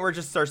to a point where it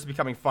just starts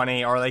becoming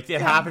funny, or like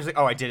it happens. Like,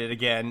 oh, I did it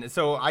again.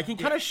 So I can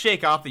kind of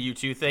shake off the you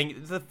two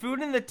thing. The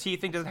food in the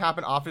teeth thing doesn't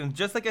happen often.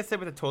 Just like I said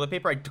with the toilet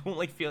paper, I don't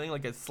like feeling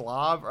like a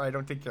slob or I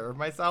don't take care of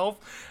myself.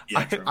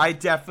 Yeah, true. I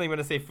definitely want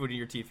to say food in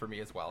your teeth for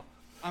me as well.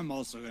 I'm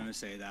also gonna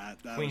say that.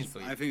 Clean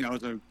sweep. I think that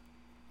was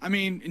I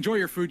mean, enjoy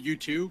your food, you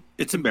too.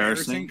 It's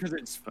embarrassing because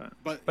it's.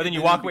 But then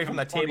you walk away from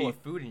that table with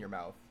food in your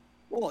mouth.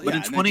 Well, But yeah,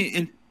 it's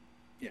funny.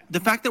 The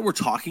fact that we're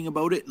talking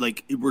about it,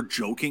 like we're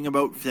joking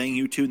about saying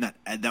you two,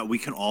 and that we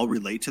can all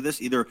relate to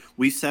this. Either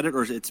we said it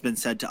or it's been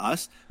said to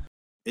us.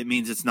 It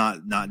means it's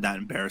not that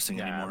embarrassing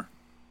anymore.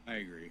 I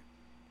agree.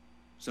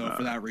 So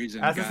for that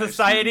reason, as guys, a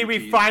society,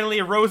 we've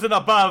finally risen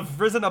above,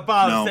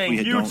 No, saying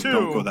you don't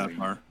too. go that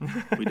far.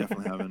 We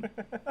definitely haven't.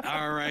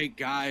 All right,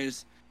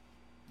 guys.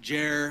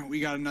 Jer, we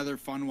got another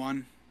fun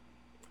one.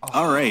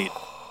 All right.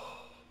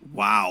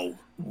 Wow.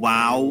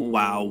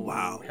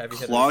 Heavy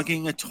hitters.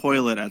 Clogging a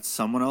toilet at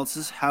someone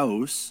else's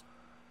house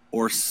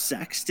or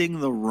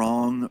sexting the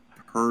wrong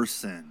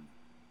person.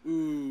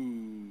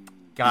 Ooh.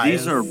 Guys,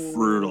 These are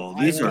brutal.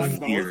 These are done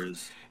both.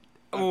 fears.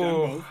 I've done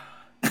both.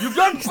 You've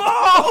done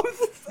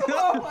both!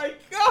 Oh my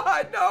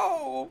god,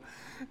 no!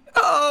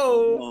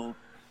 Oh! Well,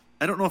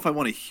 I don't know if I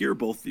want to hear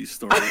both these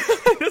stories.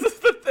 This is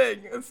the thing.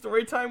 It's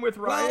story time with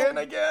Ryan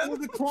again. Well,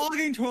 the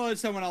clogging toilet at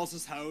someone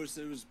else's house,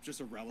 it was just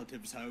a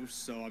relative's house,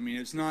 so I mean,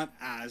 it's not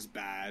as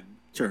bad.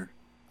 Sure.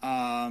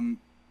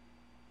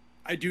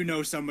 I do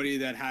know somebody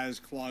that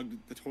has clogged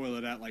the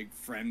toilet at like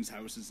friends'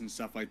 houses and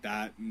stuff like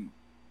that, and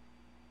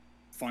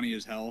funny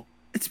as hell.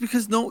 It's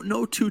because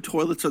no two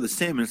toilets are the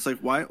same, and it's like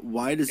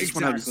why does this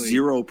one have Exactly.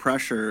 zero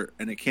pressure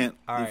and it can't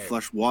All right.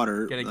 flush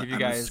water? I'm gonna give you I mean,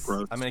 guys. it's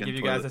gross. I'm gonna It's give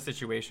you getting guys a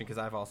situation because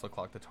I've also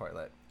clogged the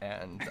toilet,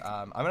 and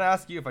I'm gonna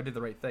ask you if I did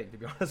the right thing. To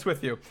be honest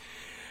with you,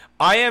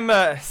 I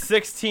am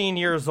 16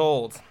 years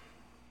old.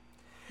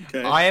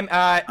 Okay. I am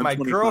at I'm my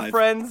 25.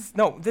 girlfriend's.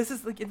 No, this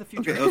is like in the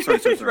future. Okay, oh,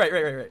 sorry.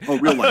 right. Oh,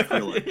 real life.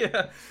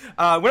 Yeah.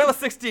 When I was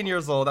 16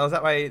 years old, I was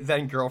at my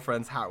then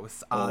girlfriend's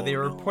house. They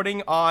were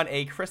putting on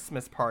a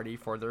Christmas party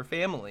for their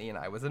family, and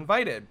I was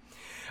invited.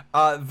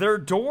 Their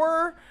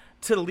door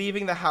to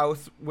leaving the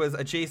house was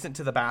adjacent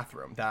to the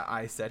bathroom. That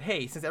I said,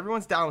 hey, since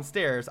everyone's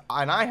downstairs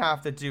and I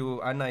have to do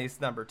a nice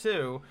number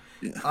two,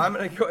 I'm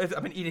gonna go.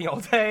 I've been eating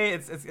all day.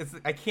 It's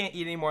I can't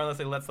eat anymore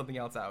unless I let something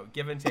else out.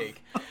 Give and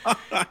take.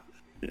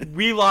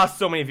 We lost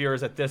so many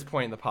viewers at this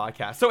point in the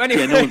podcast. So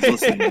anyway, no one's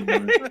listening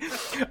anymore.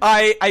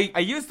 I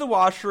used the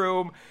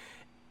washroom.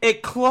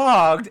 It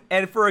clogged,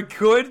 and for a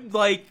good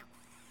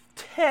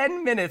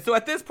 10 minutes. So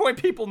at this point,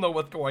 people know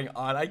what's going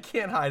on. I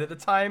can't hide it. The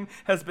time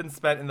has been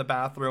spent in the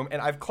bathroom, and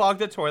I've clogged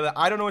the toilet.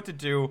 I don't know what to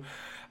do.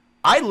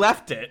 I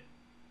left it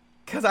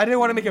because I didn't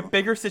want to make a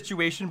bigger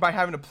situation by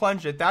having to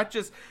plunge it. That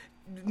just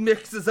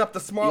mixes up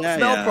the smell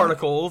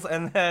particles,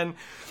 and then.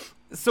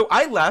 So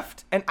I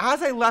left, and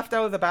as I left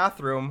out of the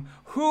bathroom,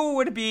 who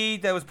would it be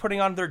that was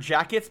putting on their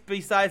jackets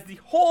besides the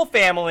whole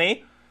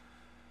family?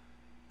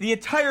 The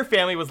entire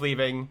family was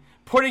leaving,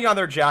 putting on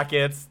their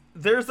jackets.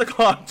 There's the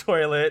clogged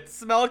toilet,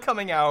 smell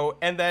coming out,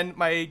 and then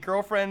my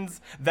girlfriend's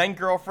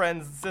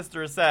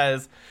sister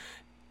says,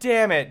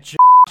 damn it, Josh.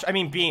 I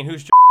mean, Bean,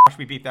 who's Josh?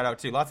 We beat that out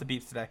too. Lots of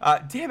beeps today.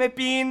 Damn it,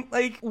 Bean.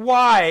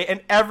 Why?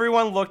 And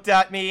everyone looked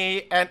at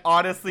me, and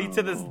honestly,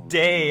 to this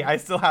day, I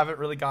still haven't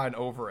really gotten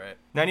over it.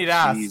 Now I need to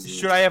ask,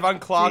 should I have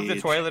unclogged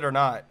the toilet or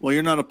not? Well,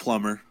 you're not a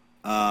plumber.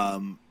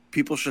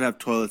 People should have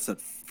toilets that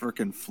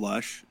frickin'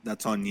 flush.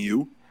 That's on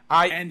you.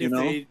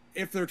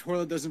 If their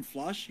toilet doesn't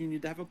flush, you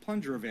need to have a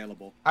plunger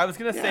available. I was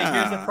gonna say,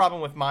 here's the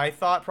problem with my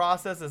thought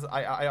process is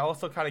I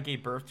also kind of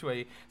gave birth to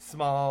a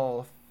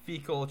small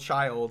fecal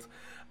child.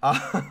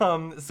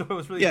 So it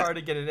was really hard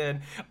to get it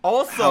in.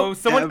 Also,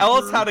 someone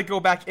else had to go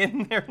back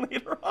in there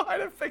later on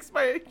and fix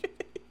my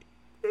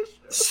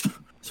issue.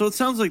 So it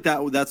sounds like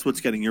that's what's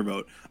getting your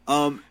vote.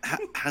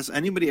 Has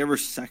anybody ever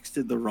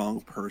sexted the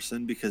wrong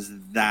person? Because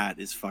that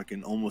is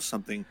fucking almost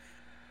something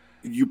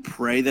you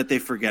pray that they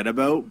forget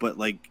about, but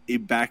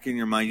back in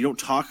your mind, you don't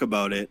talk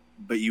about it,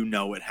 but you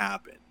know it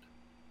happened.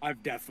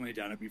 I've definitely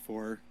done it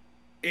before.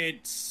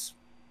 It's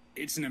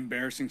an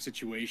embarrassing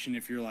situation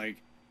if you're like,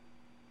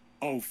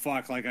 oh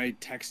fuck, like I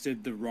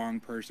texted the wrong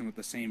person with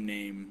the same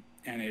name,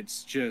 and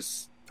it's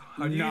just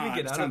How do you even not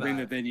get out of something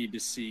that? they need to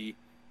see.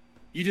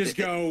 You just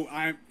go,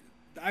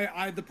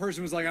 the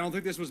person was like, I don't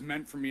think this was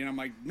meant for me, and I'm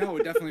like, no,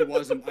 it definitely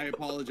wasn't. I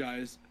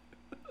apologize.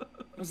 I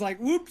was like,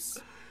 whoops.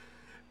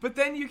 But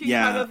then you can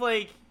kind of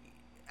like,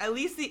 at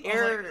least the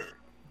air,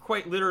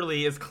 quite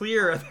literally, is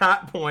clear at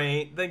that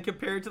point. Then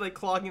compared to like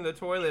clogging the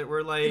toilet,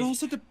 where like It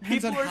also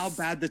depends on how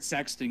bad the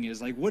sexting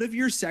is. Like, what if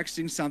you're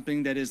sexting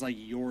something that is like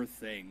your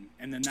thing,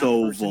 and then that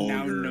person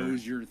now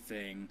knows your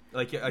thing,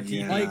 like a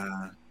TV.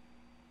 Yeah.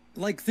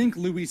 Like think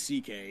Louis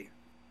C.K.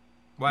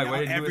 Why? Now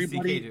What did Louis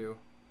C.K.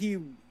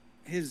 do?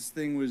 His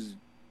thing was.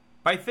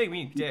 By thing, we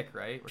mean dick,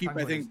 right?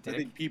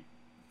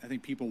 I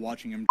think people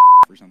watching him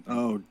or something.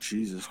 Oh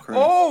Jesus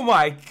Christ! Oh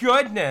my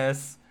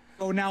goodness!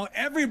 So now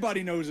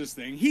everybody knows this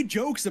thing. He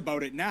jokes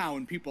about it now,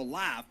 and people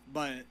laugh.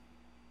 But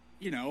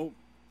you know,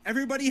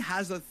 everybody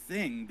has a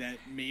thing that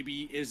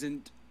maybe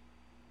isn't.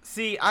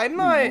 See, I'm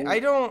not. I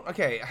don't.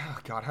 Okay. Oh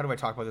God, how do I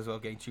talk about this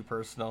without getting too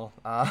personal?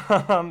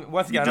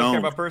 Once again, I don't care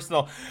about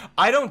personal.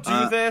 I don't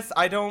do this.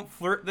 I don't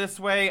flirt this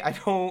way.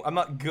 I'm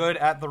not good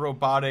at the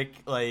robotic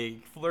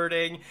like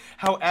flirting.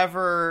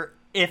 However,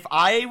 if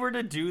I were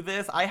to do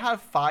this, I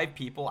have 5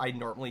 people I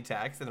normally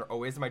text, and they're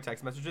always in my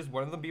text messages.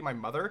 One of them be my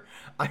mother.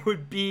 I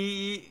would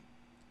be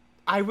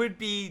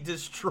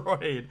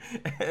destroyed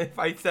if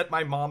I sent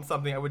my mom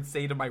something I would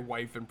say to my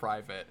wife in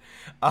private.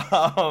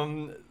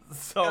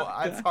 So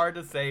it's hard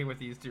to say with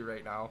these two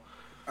right now.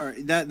 All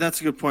right,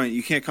 that's a good point.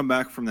 You can't come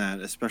back from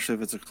that, especially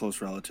if it's a close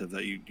relative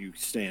that you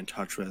stay in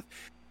touch with.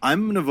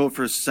 I'm going to vote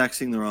for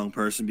sexing the wrong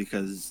person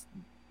because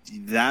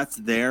that's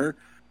there.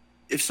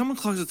 If someone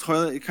clogs the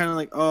toilet, you're kind of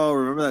like, oh,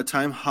 remember that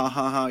time? Ha,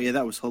 ha, ha. Yeah,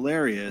 that was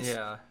hilarious.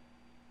 Yeah.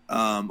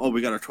 Oh,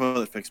 we got our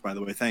toilet fixed, by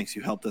the way. Thanks.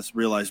 You helped us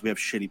realize we have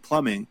shitty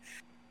plumbing.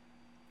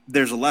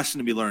 There's a lesson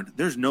to be learned.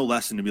 There's no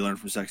lesson to be learned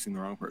from sexting the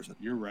wrong person.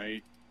 You're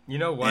right. You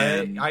know what?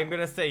 I'm going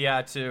to say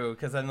yeah, too.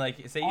 Because then,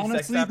 like, say you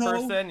sex that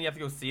person, and you have to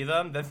go see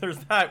them. Then there's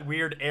that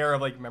weird air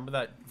of, like, remember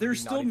that?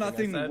 There's still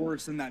nothing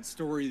worse than that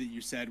story that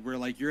you said where,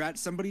 like, you're at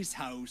somebody's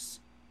house,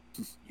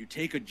 you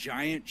take a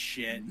giant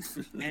shit,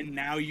 and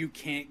now you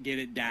can't get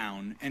it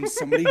down. And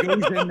somebody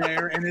goes in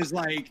there and is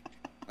like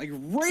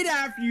right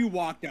after you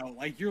walked out,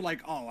 like, you're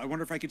like, oh, I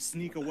wonder if I could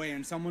sneak away.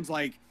 And someone's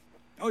like,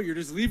 oh, you're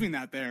just leaving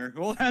that there.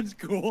 Well, that's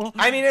cool.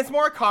 I mean, it's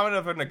more common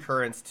of an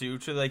occurrence, too,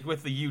 to, like,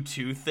 with the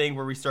U2 thing,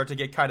 where we start to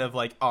get kind of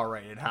like, all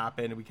right, it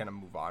happened, and we kind of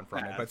move on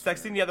from it. But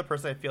sexting the other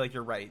person, I feel like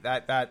you're right.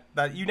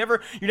 That you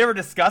never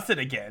discuss it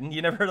again.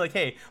 You never, like,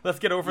 hey, let's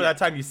get over that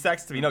time you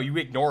sexted me. No, you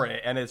ignore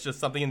it, and it's just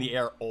something in the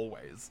air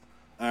always.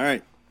 All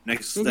right.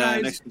 Next, so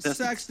guys, next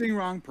sexting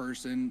wrong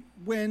person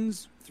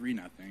wins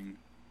 3-0.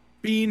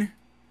 Bean,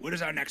 what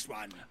is our next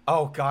one?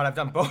 Oh, God, I've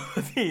done both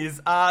of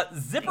these.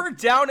 Zipper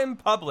down in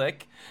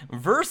public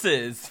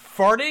versus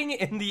farting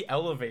in the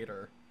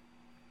elevator.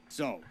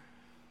 So,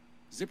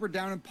 zipper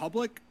down in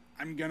public,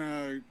 I'm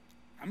gonna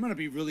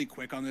be really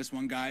quick on this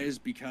one, guys,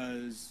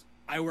 because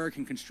I work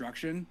in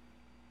construction.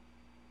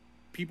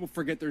 People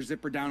forget their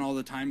zipper down all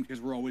the time because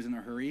we're always in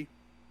a hurry.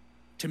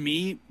 To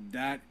me,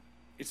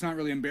 it's not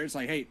really embarrassing.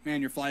 Like, hey, man,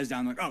 your fly's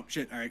down. Like, oh,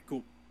 shit, all right,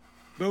 cool.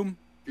 Boom,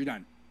 you're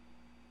done.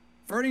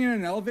 Farting in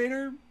an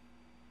elevator...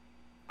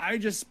 I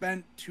just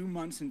spent 2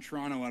 months in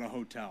Toronto at a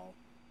hotel.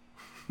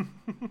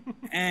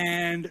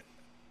 And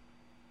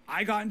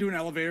I got into an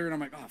elevator and I'm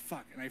like, oh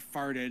fuck, and I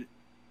farted.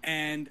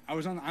 And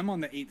I'm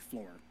on the 8th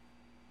floor.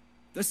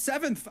 The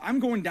 7th,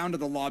 I'm going down to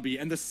the lobby,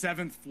 and the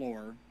 7th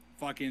floor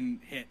fucking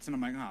hits, and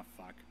I'm like, oh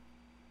fuck.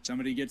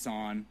 Somebody gets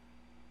on,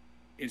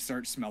 it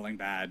starts smelling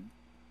bad.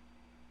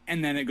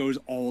 And then it goes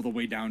all the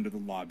way down to the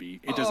lobby.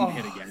 It doesn't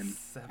hit again.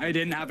 I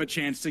didn't have a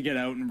chance to get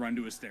out and run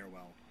to a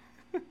stairwell.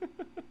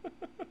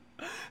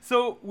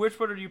 So, which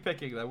one are you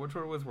picking, then? Which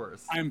one was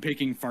worse? I'm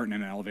picking fart in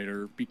an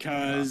elevator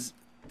because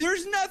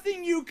there's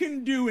nothing you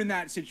can do in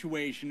that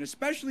situation,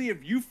 especially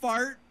if you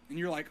fart and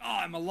you're like, oh,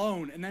 I'm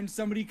alone. And then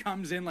somebody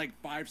comes in like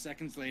 5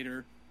 seconds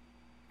later,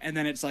 and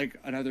then it's like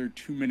another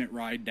 2-minute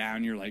ride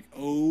down. You're like,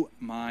 oh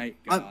my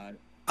God.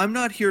 I'm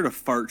not here to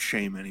fart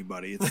shame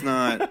anybody. It's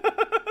not,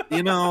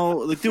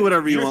 like, do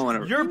whatever you want.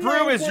 Whatever. Your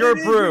brew is your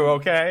brew,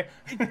 okay?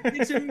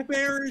 It's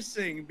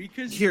embarrassing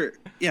because...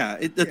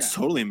 It's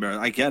totally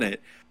embarrassing. I get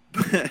it.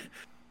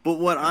 But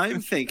what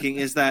I'm thinking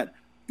is that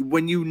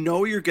when you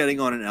know you're getting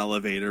on an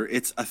elevator,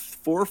 it's a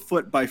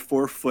 4-foot by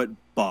 4-foot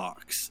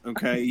box.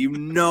 Okay, you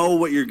know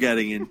what you're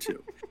getting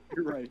into.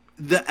 You're right.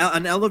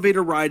 An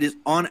elevator ride is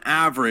on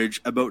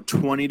average about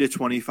 20 to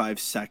 25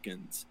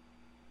 seconds.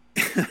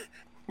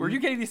 Where are you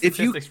getting these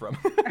statistics from?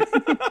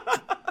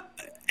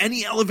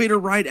 Any elevator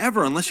ride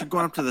ever, unless you're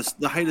going up to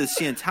the height of the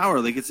CN Tower,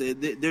 like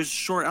there's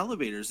short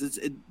elevators.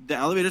 The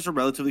elevators are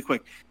relatively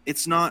quick.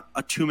 It's not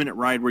a 2-minute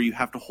ride where you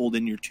have to hold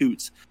in your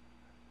toots.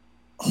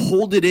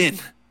 Hold it in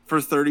for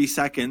 30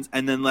 seconds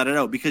and then let it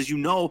out, because you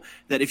know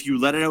that if you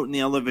let it out in the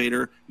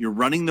elevator, you're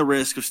running the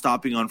risk of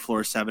stopping on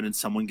floor 7 and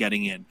someone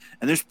getting in.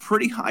 And there's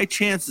pretty high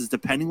chances,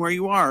 depending where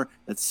you are,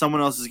 that someone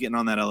else is getting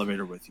on that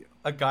elevator with you.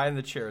 A guy in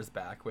the chair is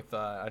back with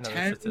another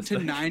 10 statistic.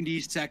 to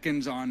 90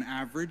 seconds on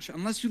average,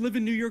 unless you live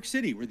in New York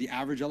City, where the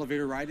average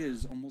elevator ride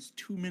is almost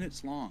 2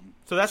 minutes long.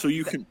 So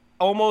you can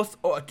almost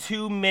a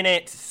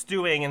 2-minute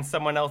stewing in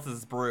someone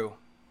else's brew.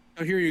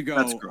 So here you go.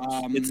 That's gross.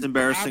 It's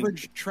embarrassing.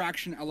 Average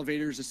traction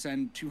elevators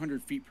ascend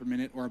 200 feet per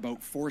minute, or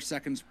about 4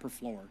 seconds per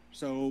floor.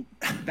 So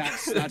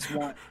that's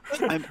what.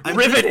 I'm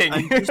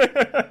riveting.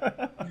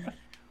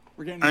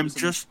 I'm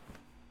just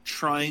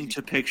trying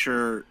to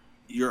picture.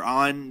 You're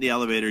on the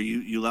elevator.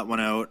 You let one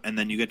out, and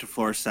then you get to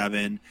floor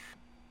 7.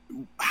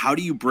 How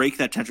do you break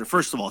that tension?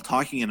 First of all,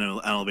 talking in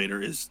an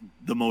elevator is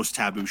the most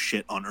taboo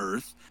shit on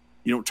earth.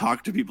 You don't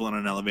talk to people in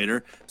an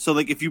elevator. So,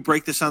 like, if you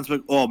break the sounds,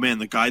 like, oh, man,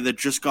 the guy that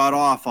just got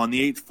off on the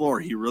 8th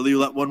floor, he really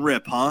let one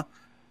rip, huh?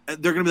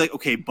 They're going to be like,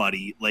 okay,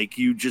 buddy, like,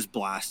 you just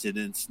blasted,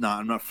 and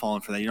I'm not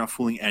falling for that. You're not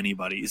fooling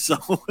anybody. So,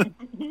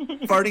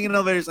 farting in an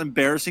elevator is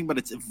embarrassing, but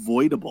it's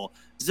avoidable.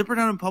 Zipper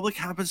down in public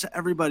happens to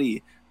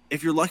everybody.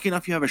 If you're lucky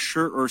enough, you have a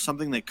shirt or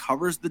something that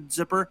covers the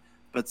zipper,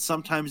 but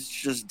sometimes it's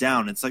just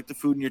down. It's like the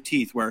food in your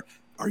teeth, where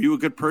are you a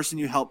good person?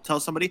 You help tell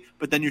somebody,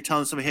 but then you're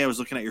telling somebody, hey, I was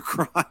looking at your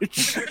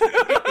crotch.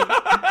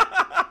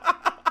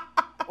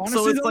 Honestly,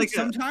 so it's though, like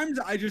sometimes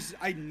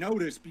I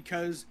notice,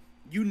 because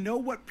you know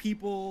what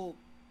people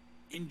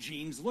in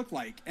jeans look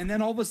like, and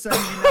then all of a sudden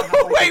you know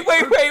how, like,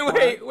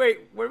 wait,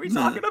 what are we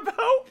talking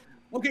about?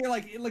 Okay,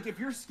 like if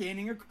you're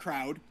scanning a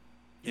crowd,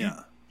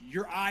 yeah,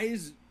 your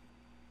eyes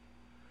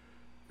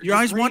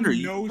wander.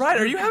 Right?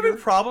 Are you having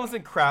problems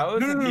in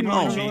crowds?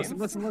 No. Listen.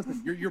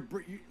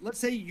 Let's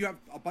say you have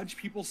a bunch of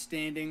people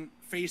standing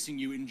facing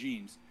you in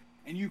jeans,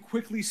 and you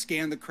quickly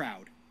scan the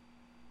crowd.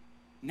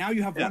 Now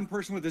you have one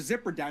person with a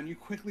zipper down. You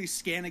quickly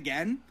scan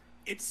again.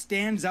 It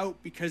stands out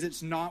because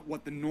it's not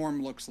what the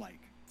norm looks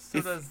like.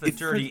 So does the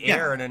dirty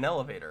air in an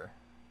elevator.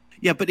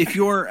 Yeah, but if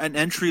you're an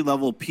entry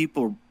level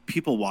people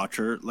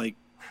watcher, like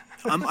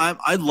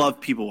I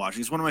love people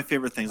watching. It's one of my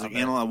favorite things. Like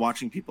analyzing,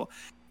 watching people,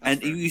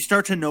 and you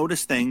start to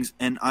notice things.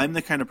 And I'm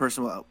the kind of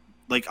person,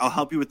 like, I'll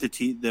help you with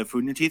the food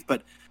in your teeth,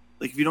 but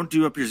like if you don't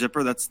do up your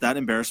zipper, that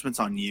embarrassment's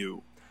on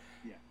you.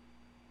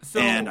 So,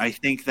 and I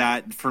think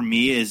that for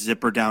me, is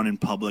zipper down in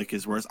public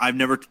is worse. I've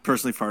never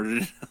personally farted in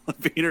an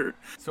elevator,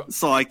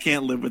 so I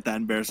can't live with that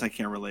embarrassment. I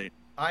can't relate.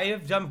 I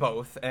have done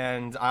both,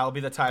 and I'll be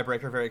the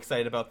tiebreaker. Very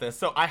excited about this.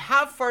 So I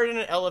have farted in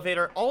an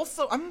elevator.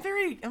 Also, I'm a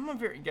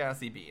very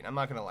gassy bean. I'm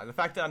not gonna lie. The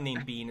fact that I'm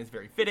named Bean is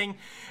very fitting.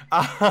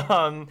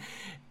 The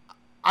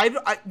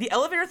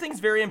elevator thing's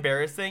very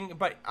embarrassing,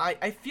 but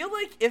I feel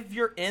like if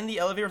you're in the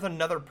elevator with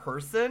another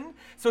person,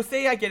 so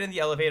say I get in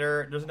the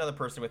elevator, there's another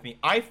person with me,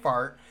 I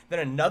fart, then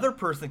another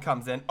person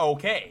comes in,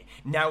 okay,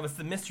 now it's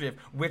the mystery of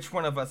which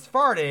one of us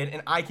farted,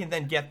 and I can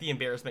then get the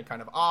embarrassment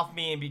kind of off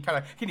me and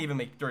can even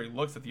make dirty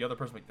looks at the other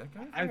person. Like, that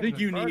guy I think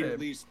you need at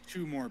least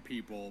 2 more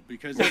people,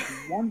 because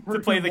if one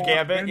person to play the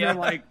gambit, they're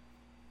like,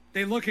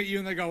 they look at you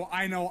and they go,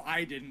 I know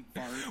I didn't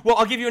fart. Well,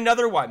 I'll give you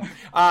another one.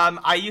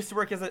 I used to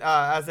work as a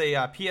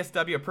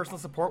PSW, a personal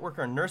support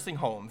worker in nursing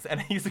homes, and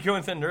I used to go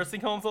into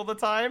nursing homes all the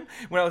time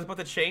when I was about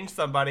to change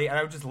somebody, and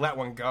I would just let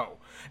one go.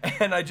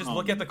 And I just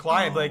look at the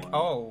client like,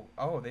 oh,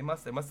 it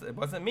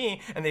wasn't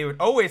me, and they would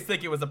always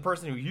think it was the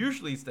person who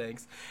usually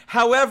stinks.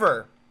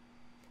 However,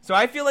 so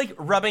I feel like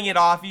rubbing it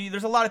off,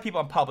 there's a lot of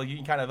people in public you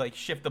can kind of like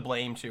shift the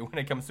blame to when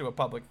it comes to a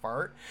public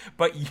fart,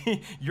 but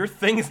your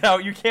thing's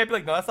out. You can't be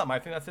like, no, that's not my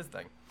thing, that's his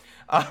thing.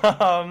 What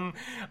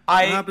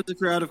happens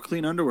if you're out of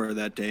clean underwear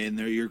that day and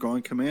you're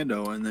going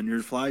commando and then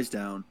your fly's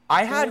down?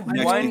 I had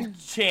one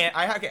chance.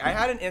 I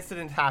had an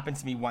incident happen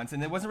to me once,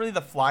 and it wasn't really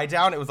the fly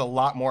down. It was a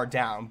lot more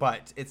down,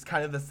 but it's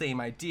kind of the same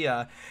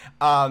idea.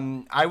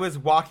 I was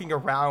walking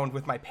around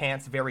with my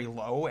pants very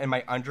low, and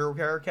my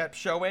underwear kept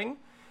showing.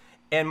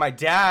 And my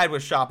dad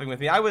was shopping with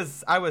me. I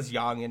was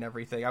young and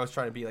everything. I was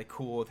trying to be like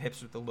cool with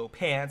hipsters with the low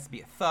pants, be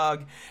a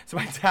thug. So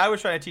my dad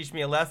was trying to teach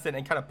me a lesson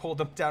and kind of pulled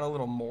them down a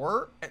little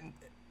more,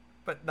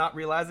 but not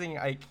realizing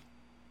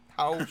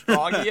how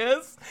strong he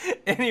is.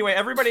 Anyway,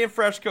 everybody in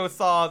Freshco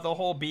saw the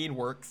whole bean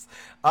works.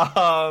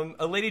 A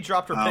lady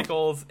dropped her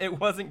pickles. It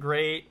wasn't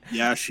great.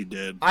 Yeah, she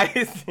did.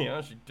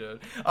 She did.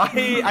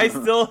 I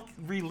still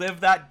relive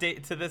that day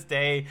to this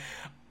day.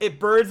 It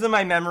burns in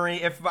my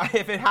memory. If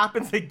it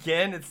happens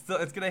again,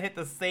 it's gonna hit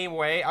the same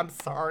way. I'm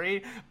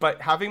sorry,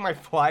 but having my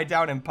fly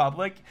down in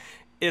public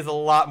is a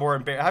lot more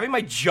embarrassing. Having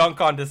my junk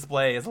on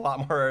display is a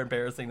lot more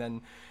embarrassing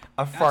than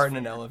a fart in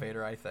an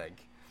elevator, I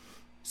think.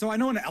 So I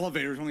know an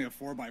elevator is only a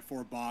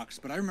 4x4 box,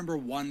 but I remember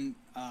one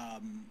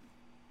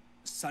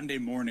Sunday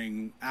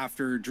morning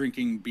after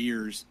drinking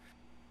beers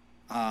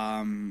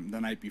the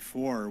night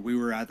before, we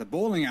were at the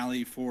bowling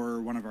alley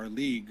for one of our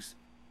leagues,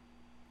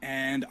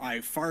 and I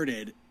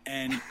farted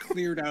and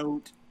cleared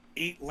out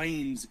 8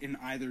 lanes in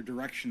either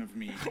direction of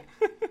me.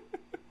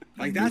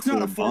 Like, that's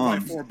not a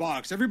 4x4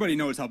 box. Everybody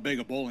knows how big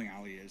a bowling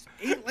alley is.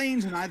 8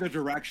 lanes in either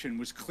direction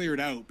was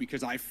cleared out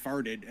because I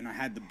farted and I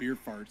had the beer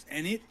farts,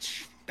 and it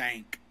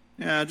stank.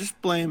 Yeah,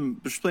 just blame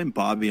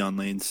Bobby on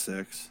lane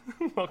 6.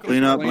 Welcome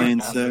Clean to up the lane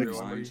podcast, 6.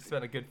 everyone, where you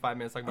spent a good 5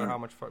 minutes talking about how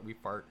much we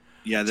fart.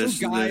 Yeah, this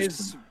so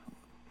guys,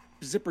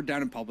 zipper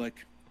down in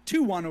public.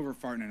 2-1 over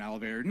farting in an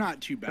elevator.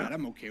 Not too bad.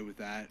 I'm okay with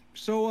that.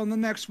 So on the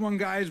next one,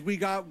 guys, we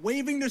got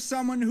waving to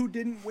someone who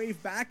didn't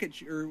wave back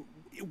at you, or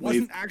it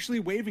wasn't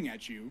actually waving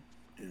at you,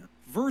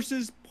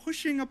 versus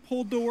pushing a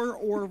pull door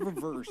or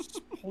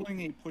reverse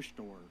pulling a push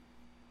door.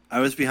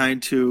 I was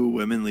behind 2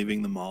 women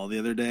leaving the mall the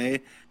other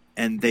day,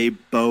 and they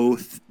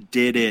both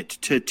did it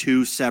to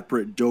 2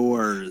 separate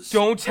doors.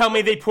 Don't tell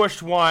me they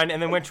pushed one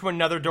and then went to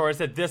another door and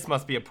said, this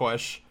must be a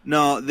push.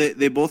 No,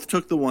 they both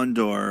took the one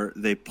door,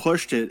 they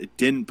pushed it, it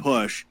didn't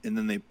push, and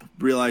then they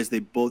realized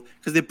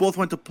because they both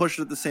went to push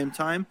it at the same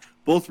time,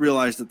 both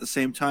realized at the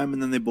same time,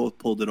 and then they both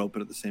pulled it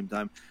open at the same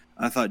time.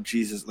 I thought,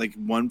 Jesus, like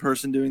one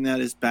person doing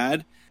that is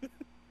bad.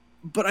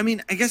 But I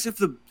mean, I guess if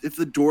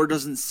the door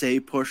doesn't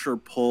say push or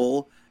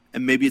pull,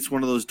 and maybe it's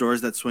one of those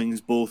doors that swings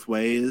both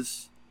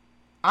ways.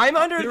 I'm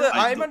under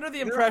the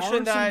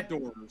impression that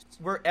doors.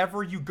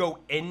 Wherever you go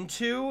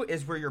into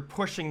is where you're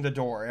pushing the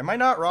door. Am I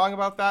not wrong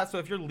about that? So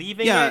if you're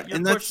leaving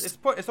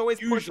it's always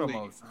push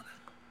almost.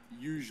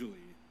 Usually.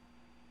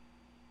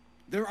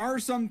 There are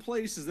some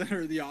places that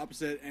are the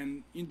opposite,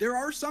 and there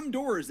are some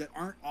doors that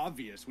aren't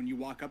obvious when you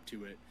walk up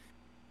to it.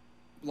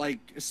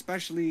 Like,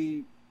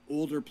 especially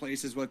older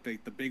places with the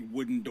big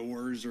wooden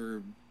doors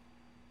or...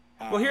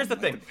 well, here's the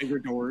thing. The bigger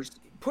doors.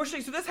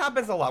 Pushing, so this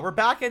happens a lot. We're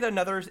back at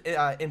another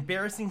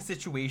embarrassing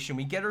situation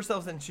we get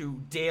ourselves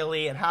into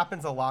daily. It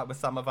happens a lot with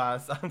some of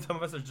us. Some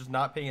of us are just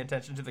not paying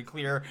attention to the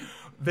clear,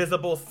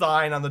 visible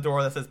sign on the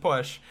door that says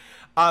push.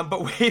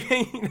 But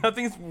waving,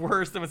 nothing's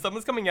worse than when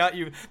someone's coming at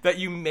you that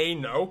you may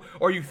know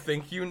or you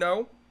think you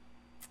know,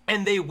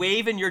 and they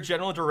wave in your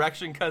general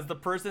direction because the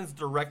person's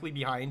directly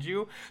behind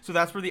you. So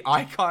that's where the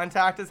eye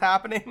contact is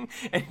happening,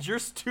 and your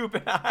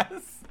stupid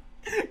ass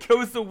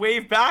goes to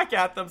wave back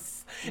at them,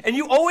 and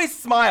you always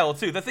smile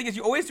too. The thing is,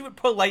 you always do it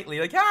politely,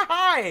 like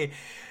hi,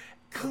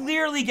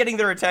 clearly getting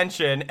their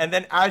attention. And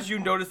then as you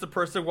notice the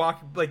person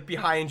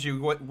behind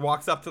you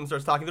walks up to them,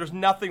 starts talking. There's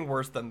nothing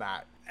worse than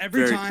that.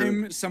 Every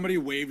time somebody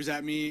waves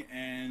at me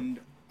and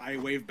I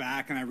wave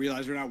back and I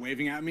realize they're not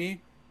waving at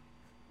me,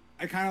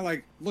 I kind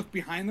of look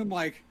behind them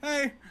like,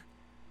 hey.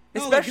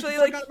 Especially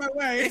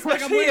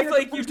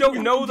if you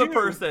don't know the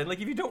person. Like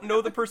if you don't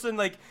know the person,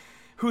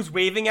 who's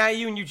waving at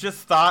you and you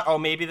just thought, oh,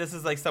 maybe this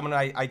is someone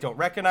I don't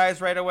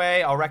recognize right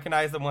away. I'll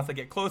recognize them once I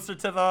get closer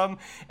to them.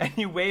 And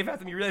you wave at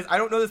them. You realize, I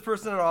don't know this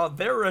person at all.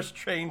 They're a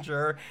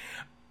stranger.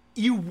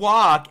 You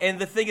walk. And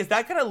the thing is,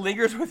 that kind of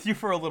lingers with you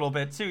for a little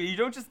bit, too. You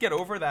don't just get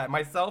over that.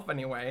 Myself,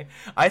 anyway.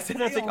 I sit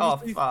there and think, oh,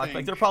 fuck.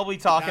 They're probably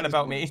talking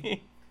about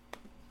me.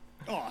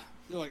 Oh,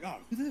 they're like, oh,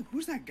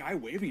 who's that guy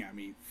waving at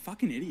me?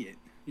 Fucking idiot.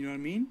 You know what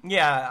I mean?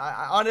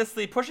 Yeah,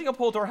 honestly, pushing a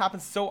pull door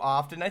happens so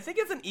often. I think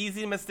it's an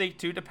easy mistake,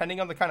 too, depending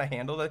on the kind of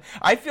handle that...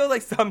 I feel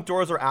like some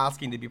doors are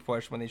asking to be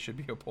pushed when they should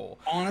be a pull.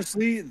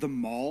 Honestly, the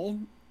mall,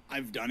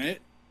 I've done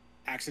it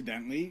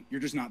accidentally. You're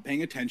just not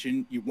paying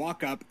attention. You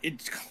walk up,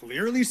 it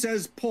clearly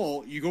says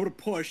pull. You go to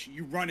push,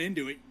 you run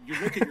into it, you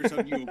look at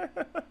yourself, you go,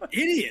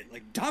 idiot,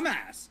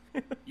 dumbass.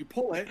 You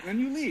pull it, and then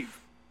you leave.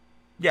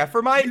 Yeah,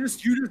 You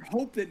just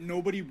hope that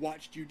nobody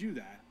watched you do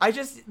that.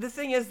 The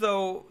thing is,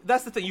 though,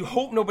 that's the thing. You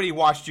hope nobody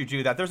watched you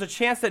do that. There's a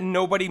chance that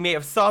nobody may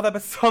have saw that,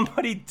 but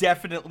somebody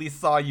definitely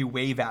saw you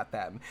wave at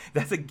them.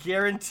 That's a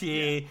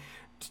guarantee.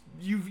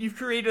 Yeah. You've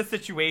created a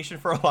situation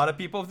for a lot of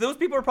people. Those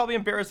people are probably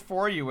embarrassed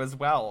for you as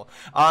well.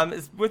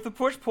 With the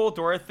push-pull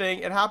door thing,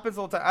 it happens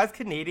all the time. As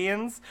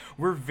Canadians,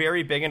 we're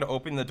very big into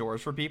opening the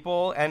doors for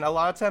people, and a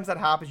lot of times that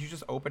happens, you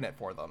just open it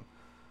for them.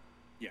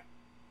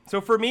 So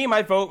for me,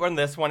 my vote on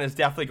this one is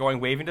definitely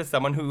waving to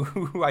someone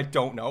who I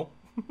don't know.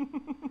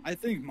 I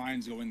think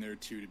mine's going there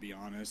too, to be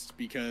honest,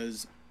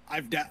 because I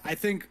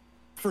think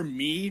for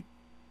me,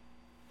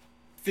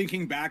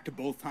 thinking back to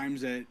both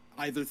times that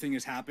either thing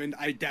has happened,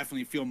 I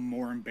definitely feel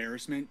more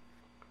embarrassment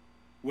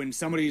when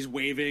somebody's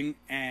waving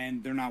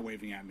and they're not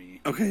waving at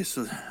me. Okay,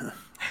 so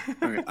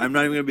okay, I'm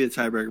not even going to be a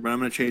tiebreaker, but I'm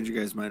going to change you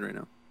guys' mind right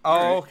now.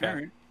 Oh, okay. All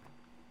right.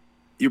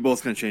 You're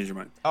both going to change your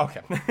mind.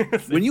 Okay.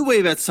 When you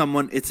wave at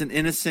someone, it's an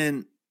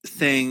innocent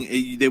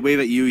thing. They wave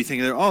at you, you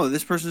think, oh,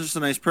 this person's just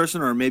a nice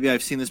person, or maybe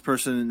I've seen this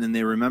person and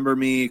they remember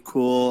me.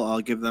 Cool,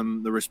 I'll give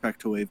them the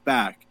respect to wave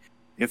back.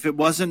 If it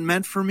wasn't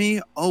meant for me,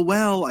 oh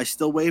well, I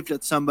still waved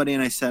at somebody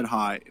and I said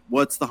hi.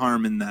 What's the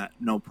harm in that?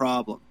 No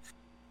problem.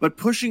 But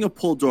pushing a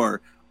pull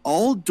door,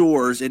 all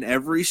doors in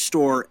every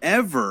store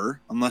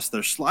ever, unless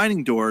they're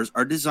sliding doors,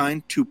 are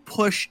designed to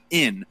push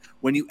in.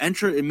 When you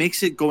enter, it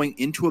makes it going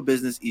into a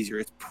business easier.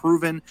 It's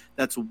proven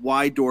that's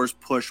why doors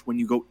push when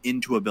you go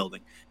into a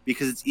building,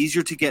 because it's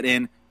easier to get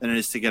in than it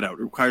is to get out.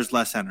 It requires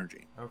less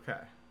energy. Okay.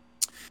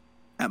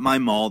 At my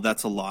mall,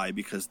 that's a lie,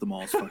 because the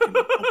mall's fucking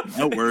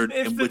outward,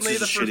 and which is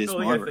the shittiest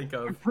mall ever.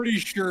 I'm pretty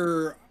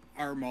sure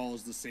our mall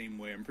is the same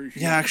way. I'm pretty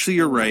sure. Yeah, actually,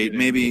 you're right.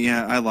 Maybe,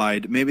 I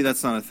lied. Maybe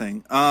that's not a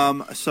thing.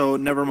 So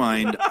never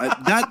mind.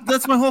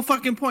 That's my whole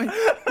fucking point.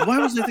 Why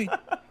was I thinking?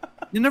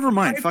 Never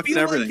mind. Fuck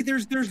everything.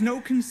 Like there's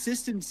no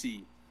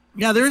consistency.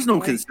 Yeah, there is no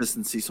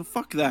consistency, so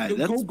fuck that.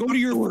 Go to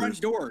your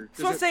front door.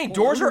 So I'm saying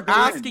doors are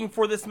asking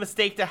for this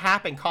mistake to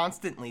happen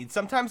constantly.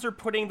 Sometimes they're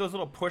putting those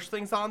little push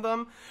things on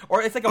them,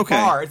 or it's like a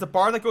bar. It's a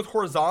bar that goes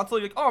horizontal.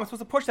 You're like, oh, I'm supposed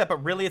to push that,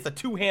 but really it's a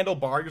 2-handle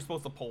bar you're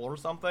supposed to pull or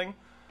something.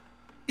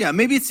 Yeah,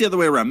 maybe it's the other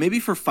way around. Maybe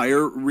for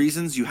fire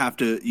reasons,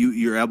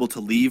 you're able to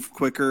leave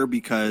quicker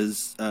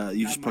because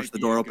you just push the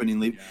door open and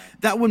leave. Yeah.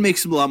 That one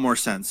makes a lot more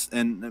sense,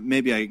 and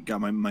maybe I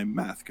got my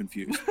math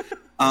confused.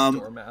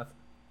 Door math.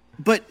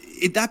 But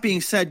that being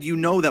said, you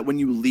know that when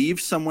you leave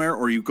somewhere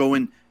or you go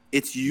in,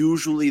 it's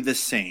usually the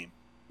same.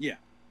 Yeah.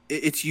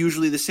 It's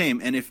usually the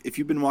same. And if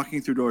you've been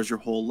walking through doors your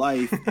whole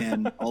life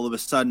and all of a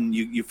sudden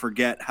you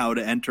forget how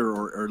to enter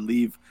or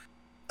leave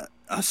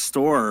a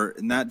store,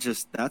 and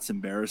that's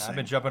embarrassing. I've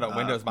been jumping out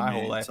windows my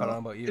whole life. So. I don't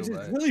know about you. It's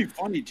really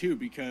funny, too,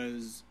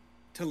 because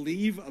to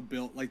leave a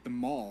build like the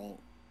mall,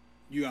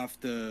 you have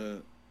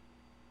to,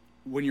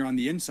 when you're on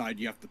the inside,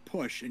 you have to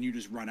push and you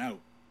just run out.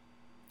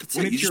 That's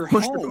when it's your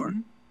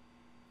home,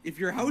 if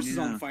your house is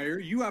on fire,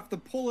 you have to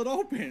pull it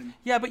open.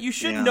 Yeah, but you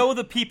should know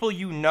the people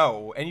you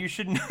know, and you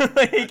should know,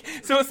 like,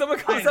 so if someone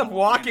comes up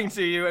walking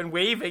to you and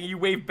waving, you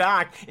wave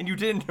back, and you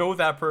didn't know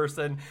that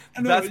person,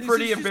 that's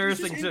pretty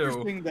embarrassing, too. It's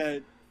interesting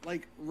that,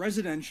 like,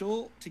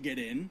 residential, to get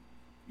in,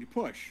 you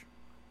push.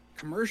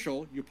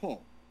 Commercial, you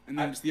pull. And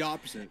then it's the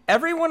opposite.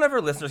 Every one of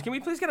our listeners, can we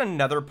please get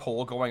another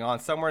poll going on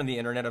somewhere in the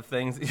Internet of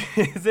Things?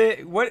 Is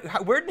it where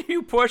do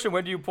you push and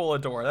when do you pull a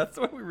door? That's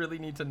what we really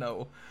need to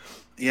know.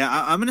 Yeah,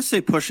 I'm going to say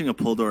pushing a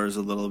pull door is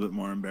a little bit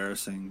more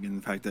embarrassing in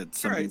the fact that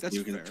somebody that's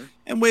fair.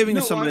 And waving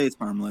to somebody is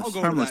harmless. I'll go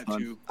harmless with that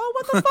fun. too. Oh,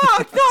 what the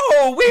fuck?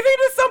 No, waving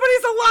to somebody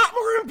is a lot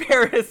more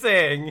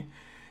embarrassing.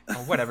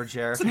 Oh, whatever,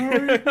 Jer.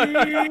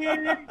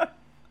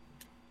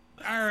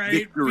 All right,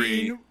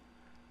 victory.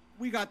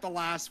 We got the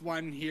last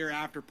one here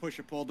after push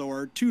a pull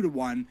door,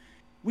 2-1.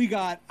 We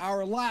got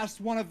our last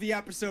one of the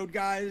episode,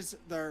 guys.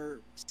 The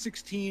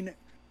 16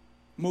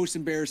 most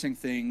embarrassing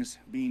things.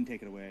 Bean,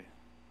 take it away.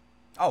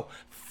 Oh,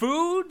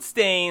 food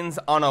stains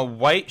on a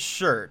white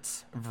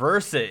shirt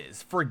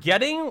versus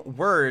forgetting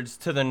words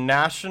to the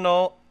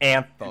national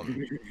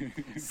anthem.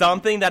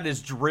 Something that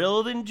is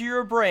drilled into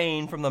your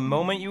brain from the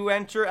moment you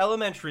enter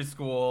elementary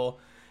school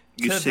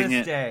to this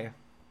day.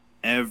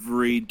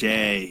 Every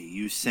day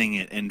you sing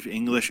it in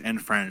English and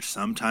French.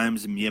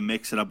 Sometimes you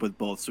mix it up with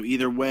both. So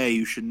either way,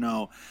 you should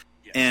know.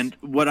 Yes. And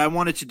what I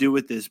wanted to do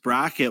with this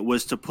bracket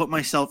was to put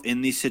myself in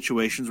these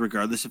situations,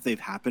 regardless if they've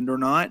happened or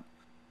not.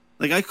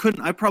 Like I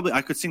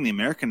could sing the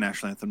American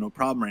national anthem, no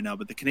problem right now.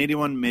 But the Canadian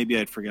one, maybe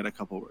I'd forget a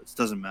couple words.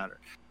 Doesn't matter.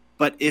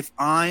 But if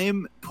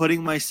I'm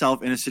putting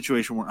myself in a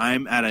situation where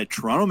I'm at a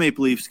Toronto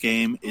Maple Leafs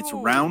game, it's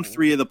round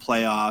 3 of the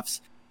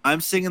playoffs, I'm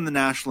singing the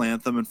national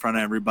anthem in front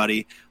of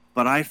everybody,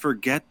 but I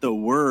forget the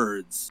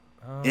words.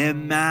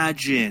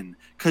 Imagine.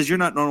 Because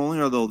not only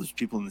are those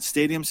people in the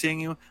stadium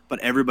seeing you, but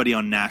everybody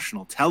on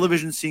national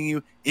television seeing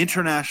you,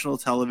 international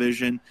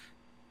television,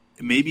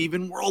 maybe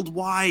even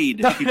worldwide.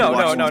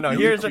 No.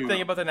 Here's the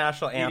thing about the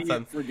national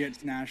anthem.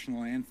 Forgets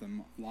national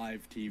anthem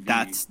live TV.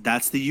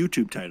 That's the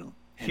YouTube title.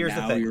 Here's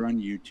the thing. You're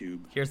on YouTube.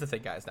 Here's the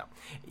thing, guys. Now,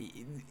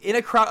 in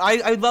a crowd,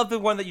 I love the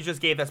one that you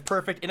just gave. That's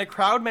perfect. In a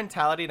crowd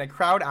mentality, in a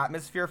crowd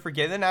atmosphere,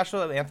 forgetting the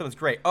national anthem is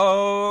great.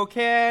 Oh,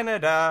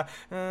 Canada.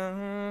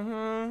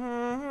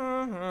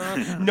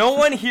 No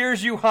one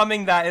hears you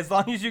humming that. As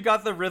long as you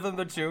got the rhythm,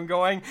 the tune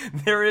going,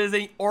 there is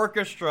an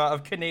orchestra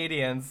of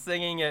Canadians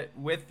singing it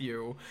with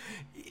you.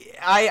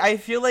 I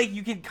feel like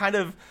you can kind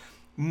of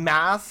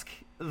mask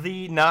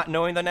the not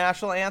knowing the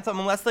national anthem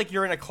unless like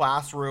you're in a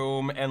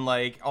classroom and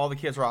like all the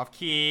kids are off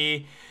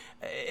key.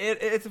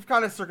 It's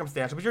kind of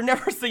circumstantial, but you're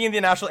never singing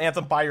the national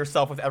anthem by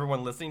yourself with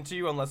everyone listening to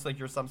you unless like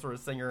you're some sort of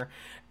singer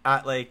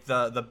at like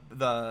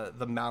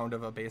the mound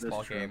of a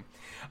baseball game.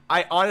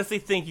 I honestly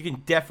think you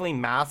can definitely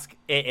mask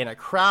it in a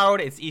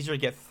crowd. It's easier to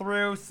get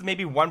through. So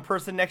maybe one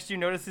person next to you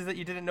notices that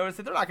you didn't notice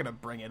it. They're not going to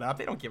bring it up.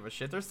 They don't give a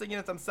shit. They're singing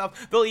it themselves.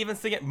 They'll even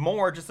sing it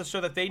more just to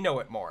show that they know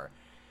it more.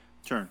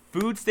 Sure.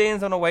 Food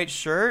stains on a white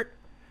shirt.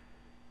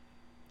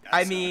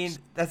 I mean,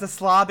 that's a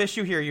slob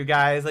issue here, you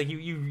guys. Like,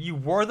 you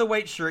wore the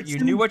white shirt. You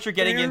knew what you're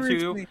getting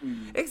into.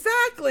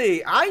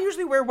 Exactly. I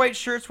usually wear white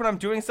shirts when I'm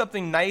doing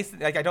something nice.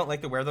 Like, I don't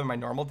like to wear them on my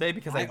normal day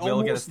because I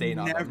will get a stain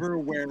on them. I never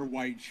wear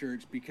white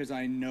shirts because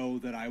I know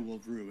that I will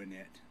ruin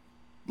it.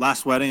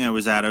 Last wedding I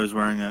was at, I was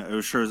wearing it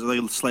was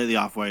like slightly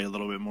off-white, a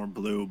little bit more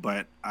blue,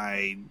 but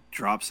I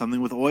dropped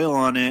something with oil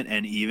on it,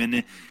 and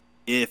even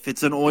if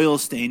it's an oil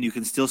stain, you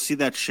can still see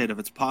that shit. If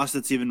it's pasta,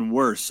 it's even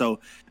worse. So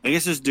I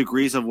guess there's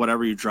degrees of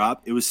whatever you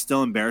drop. It was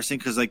still embarrassing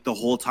because like the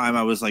whole time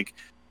I was like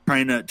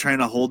trying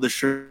to hold the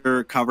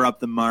shirt, cover up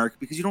the mark,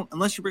 because you don't,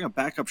 unless you bring a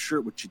backup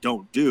shirt, which you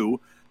don't do,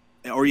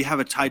 or you have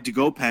a Tide to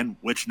Go pen,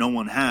 which no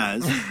one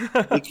has.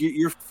 Like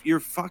you're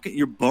fucking,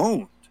 you're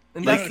boned.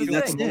 And that's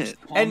the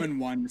most common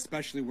one,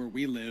 especially where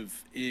we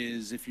live,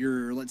 is if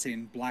you're, let's say,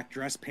 in black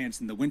dress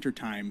pants in the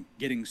wintertime,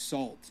 getting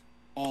salt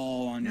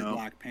all on your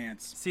black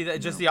pants. See,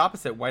 that just the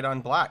opposite. White on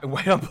black.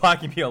 White on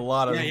black can be a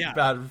lot of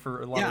bad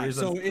for a lot of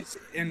reasons. So it's,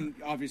 and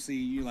obviously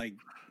you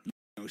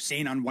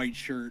stain on white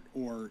shirt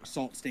or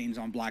salt stains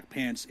on black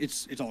pants.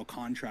 It's all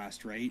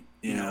contrast, right?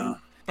 Yeah. You know,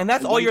 And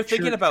that's all you're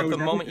thinking about the shows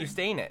moment you everything.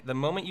 stain it. The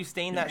moment you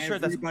stain that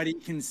shirt, that's Everybody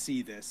can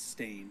see this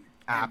stain.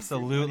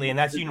 absolutely, and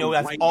that's It's a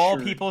that's white all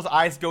shirt. people's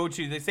eyes go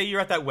to. They say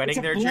you're at that It's wedding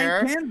a there, blank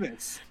Jared.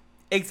 canvas.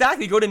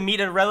 Exactly. You go to meet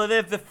a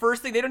relative. The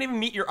first thing, they don't even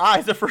meet your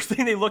eyes. The first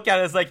thing they look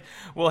at is like,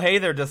 well, hey,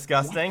 they're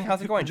disgusting.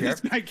 How's it going, Jared?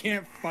 This guy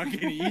can't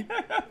fucking eat.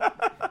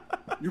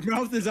 Your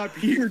mouth is up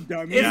here,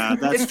 dummy. Yeah,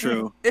 that's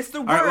true. It's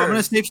the worst. All right, well,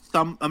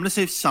 I'm gonna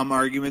save some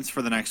arguments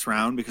for the next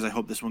round because I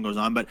hope this one goes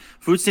on. But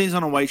food stains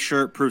on a white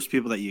shirt proves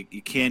people that you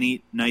can't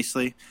eat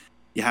nicely.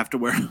 You have to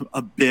wear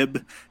a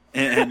bib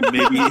and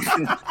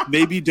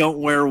maybe don't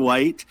wear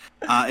white.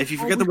 If you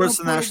forget the words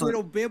to the national,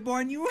 little bib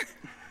on you.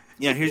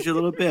 yeah, here's your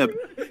little bib.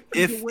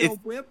 Your little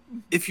bib.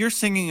 If you're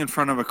singing in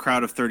front of a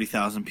crowd of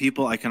 30,000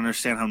 people, I can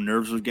understand how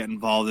nerves would get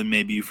involved, and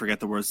maybe you forget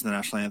the words to the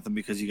national anthem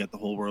because you got the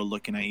whole world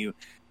looking at you.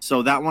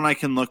 So that one I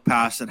can look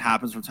past. It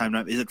happens from time to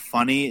time. Is it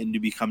funny and to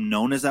become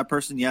known as that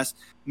person? Yes.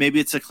 Maybe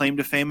it's a claim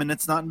to fame, and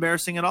it's not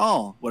embarrassing at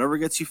all. Whatever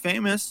gets you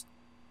famous,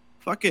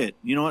 fuck it.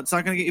 You know what? It's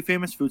not going to get you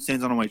famous. Food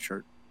stains on a white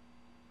shirt.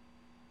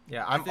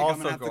 Yeah, I I'm think also I'm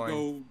gonna have going.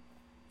 to go.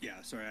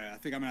 Yeah, sorry. I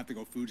think I'm gonna have to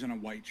go foods on a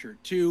white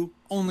shirt too,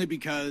 only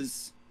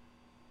because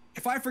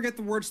if I forget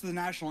the words to the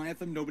national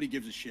anthem, nobody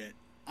gives a shit.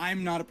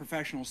 I'm not a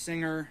professional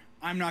singer.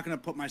 I'm not gonna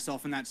put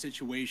myself in that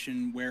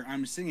situation where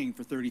I'm singing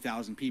for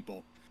 30,000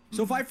 people.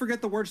 So if I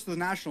forget the words to the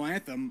national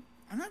anthem,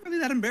 I'm not really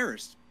that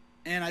embarrassed.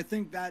 And I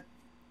think that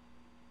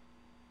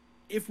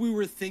if we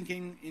were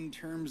thinking in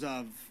terms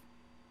of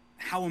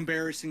how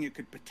embarrassing it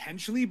could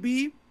potentially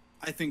be,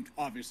 I think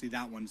obviously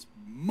that one's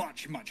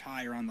much, much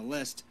higher on the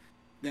list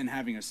than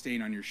having a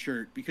stain on your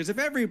shirt. Because if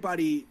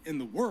everybody in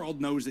the world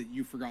knows that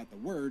you forgot the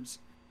words,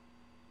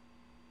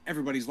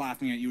 everybody's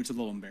laughing at you. It's a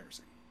little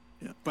embarrassing.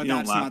 Yeah. But You don't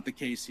that's laugh. not the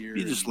case here.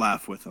 You just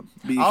laugh with them.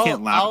 But you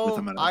can't laugh with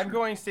them at a I'm shirt.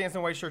 going stains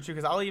on white shirt too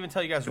because I'll even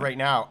tell you guys right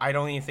now. I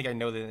don't even think I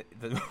know the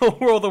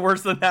world the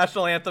words of the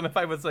national anthem if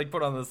I was like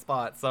put on the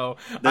spot. So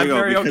There I'm you go,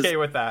 very because- okay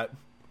with that.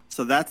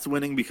 So that's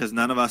winning because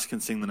none of us can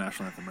sing the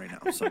national anthem right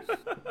now. So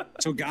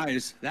So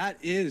guys, that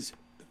is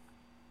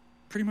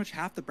pretty much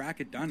half the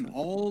bracket done.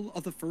 All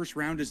of the first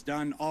round is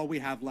done. All we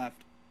have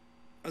left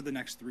are the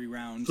next 3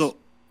 rounds.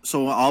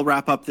 So I'll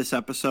wrap up this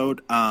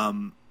episode.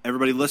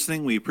 Everybody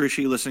listening, we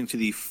appreciate you listening to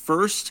the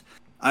first.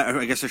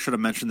 I guess I should have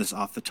mentioned this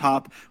off the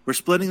top. We're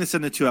splitting this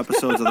into 2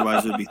 episodes,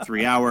 otherwise it would be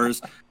 3 hours.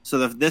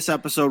 So this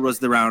episode was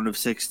the round of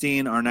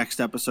 16. Our next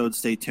episode,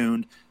 stay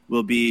tuned,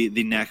 will be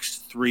the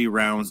next 3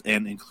 rounds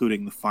and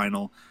including the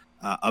final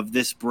of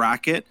this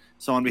bracket.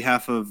 So on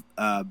behalf of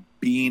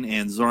Bean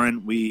and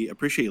Zoran, we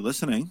appreciate you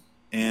listening.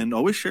 And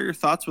always share your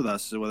thoughts with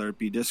us, whether it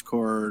be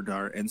Discord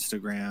or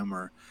Instagram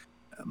or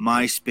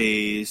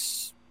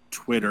MySpace,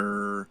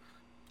 Twitter,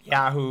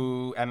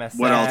 Yahoo, MSN.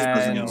 what else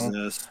doesn't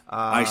exist?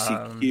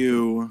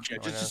 ICQ. Yeah,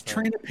 just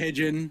train a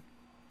pigeon.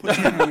 Put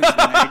your hand on his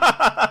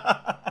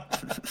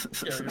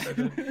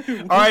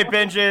leg. All right,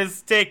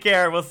 binges. Take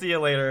care. We'll see you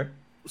later.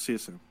 We'll see you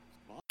soon.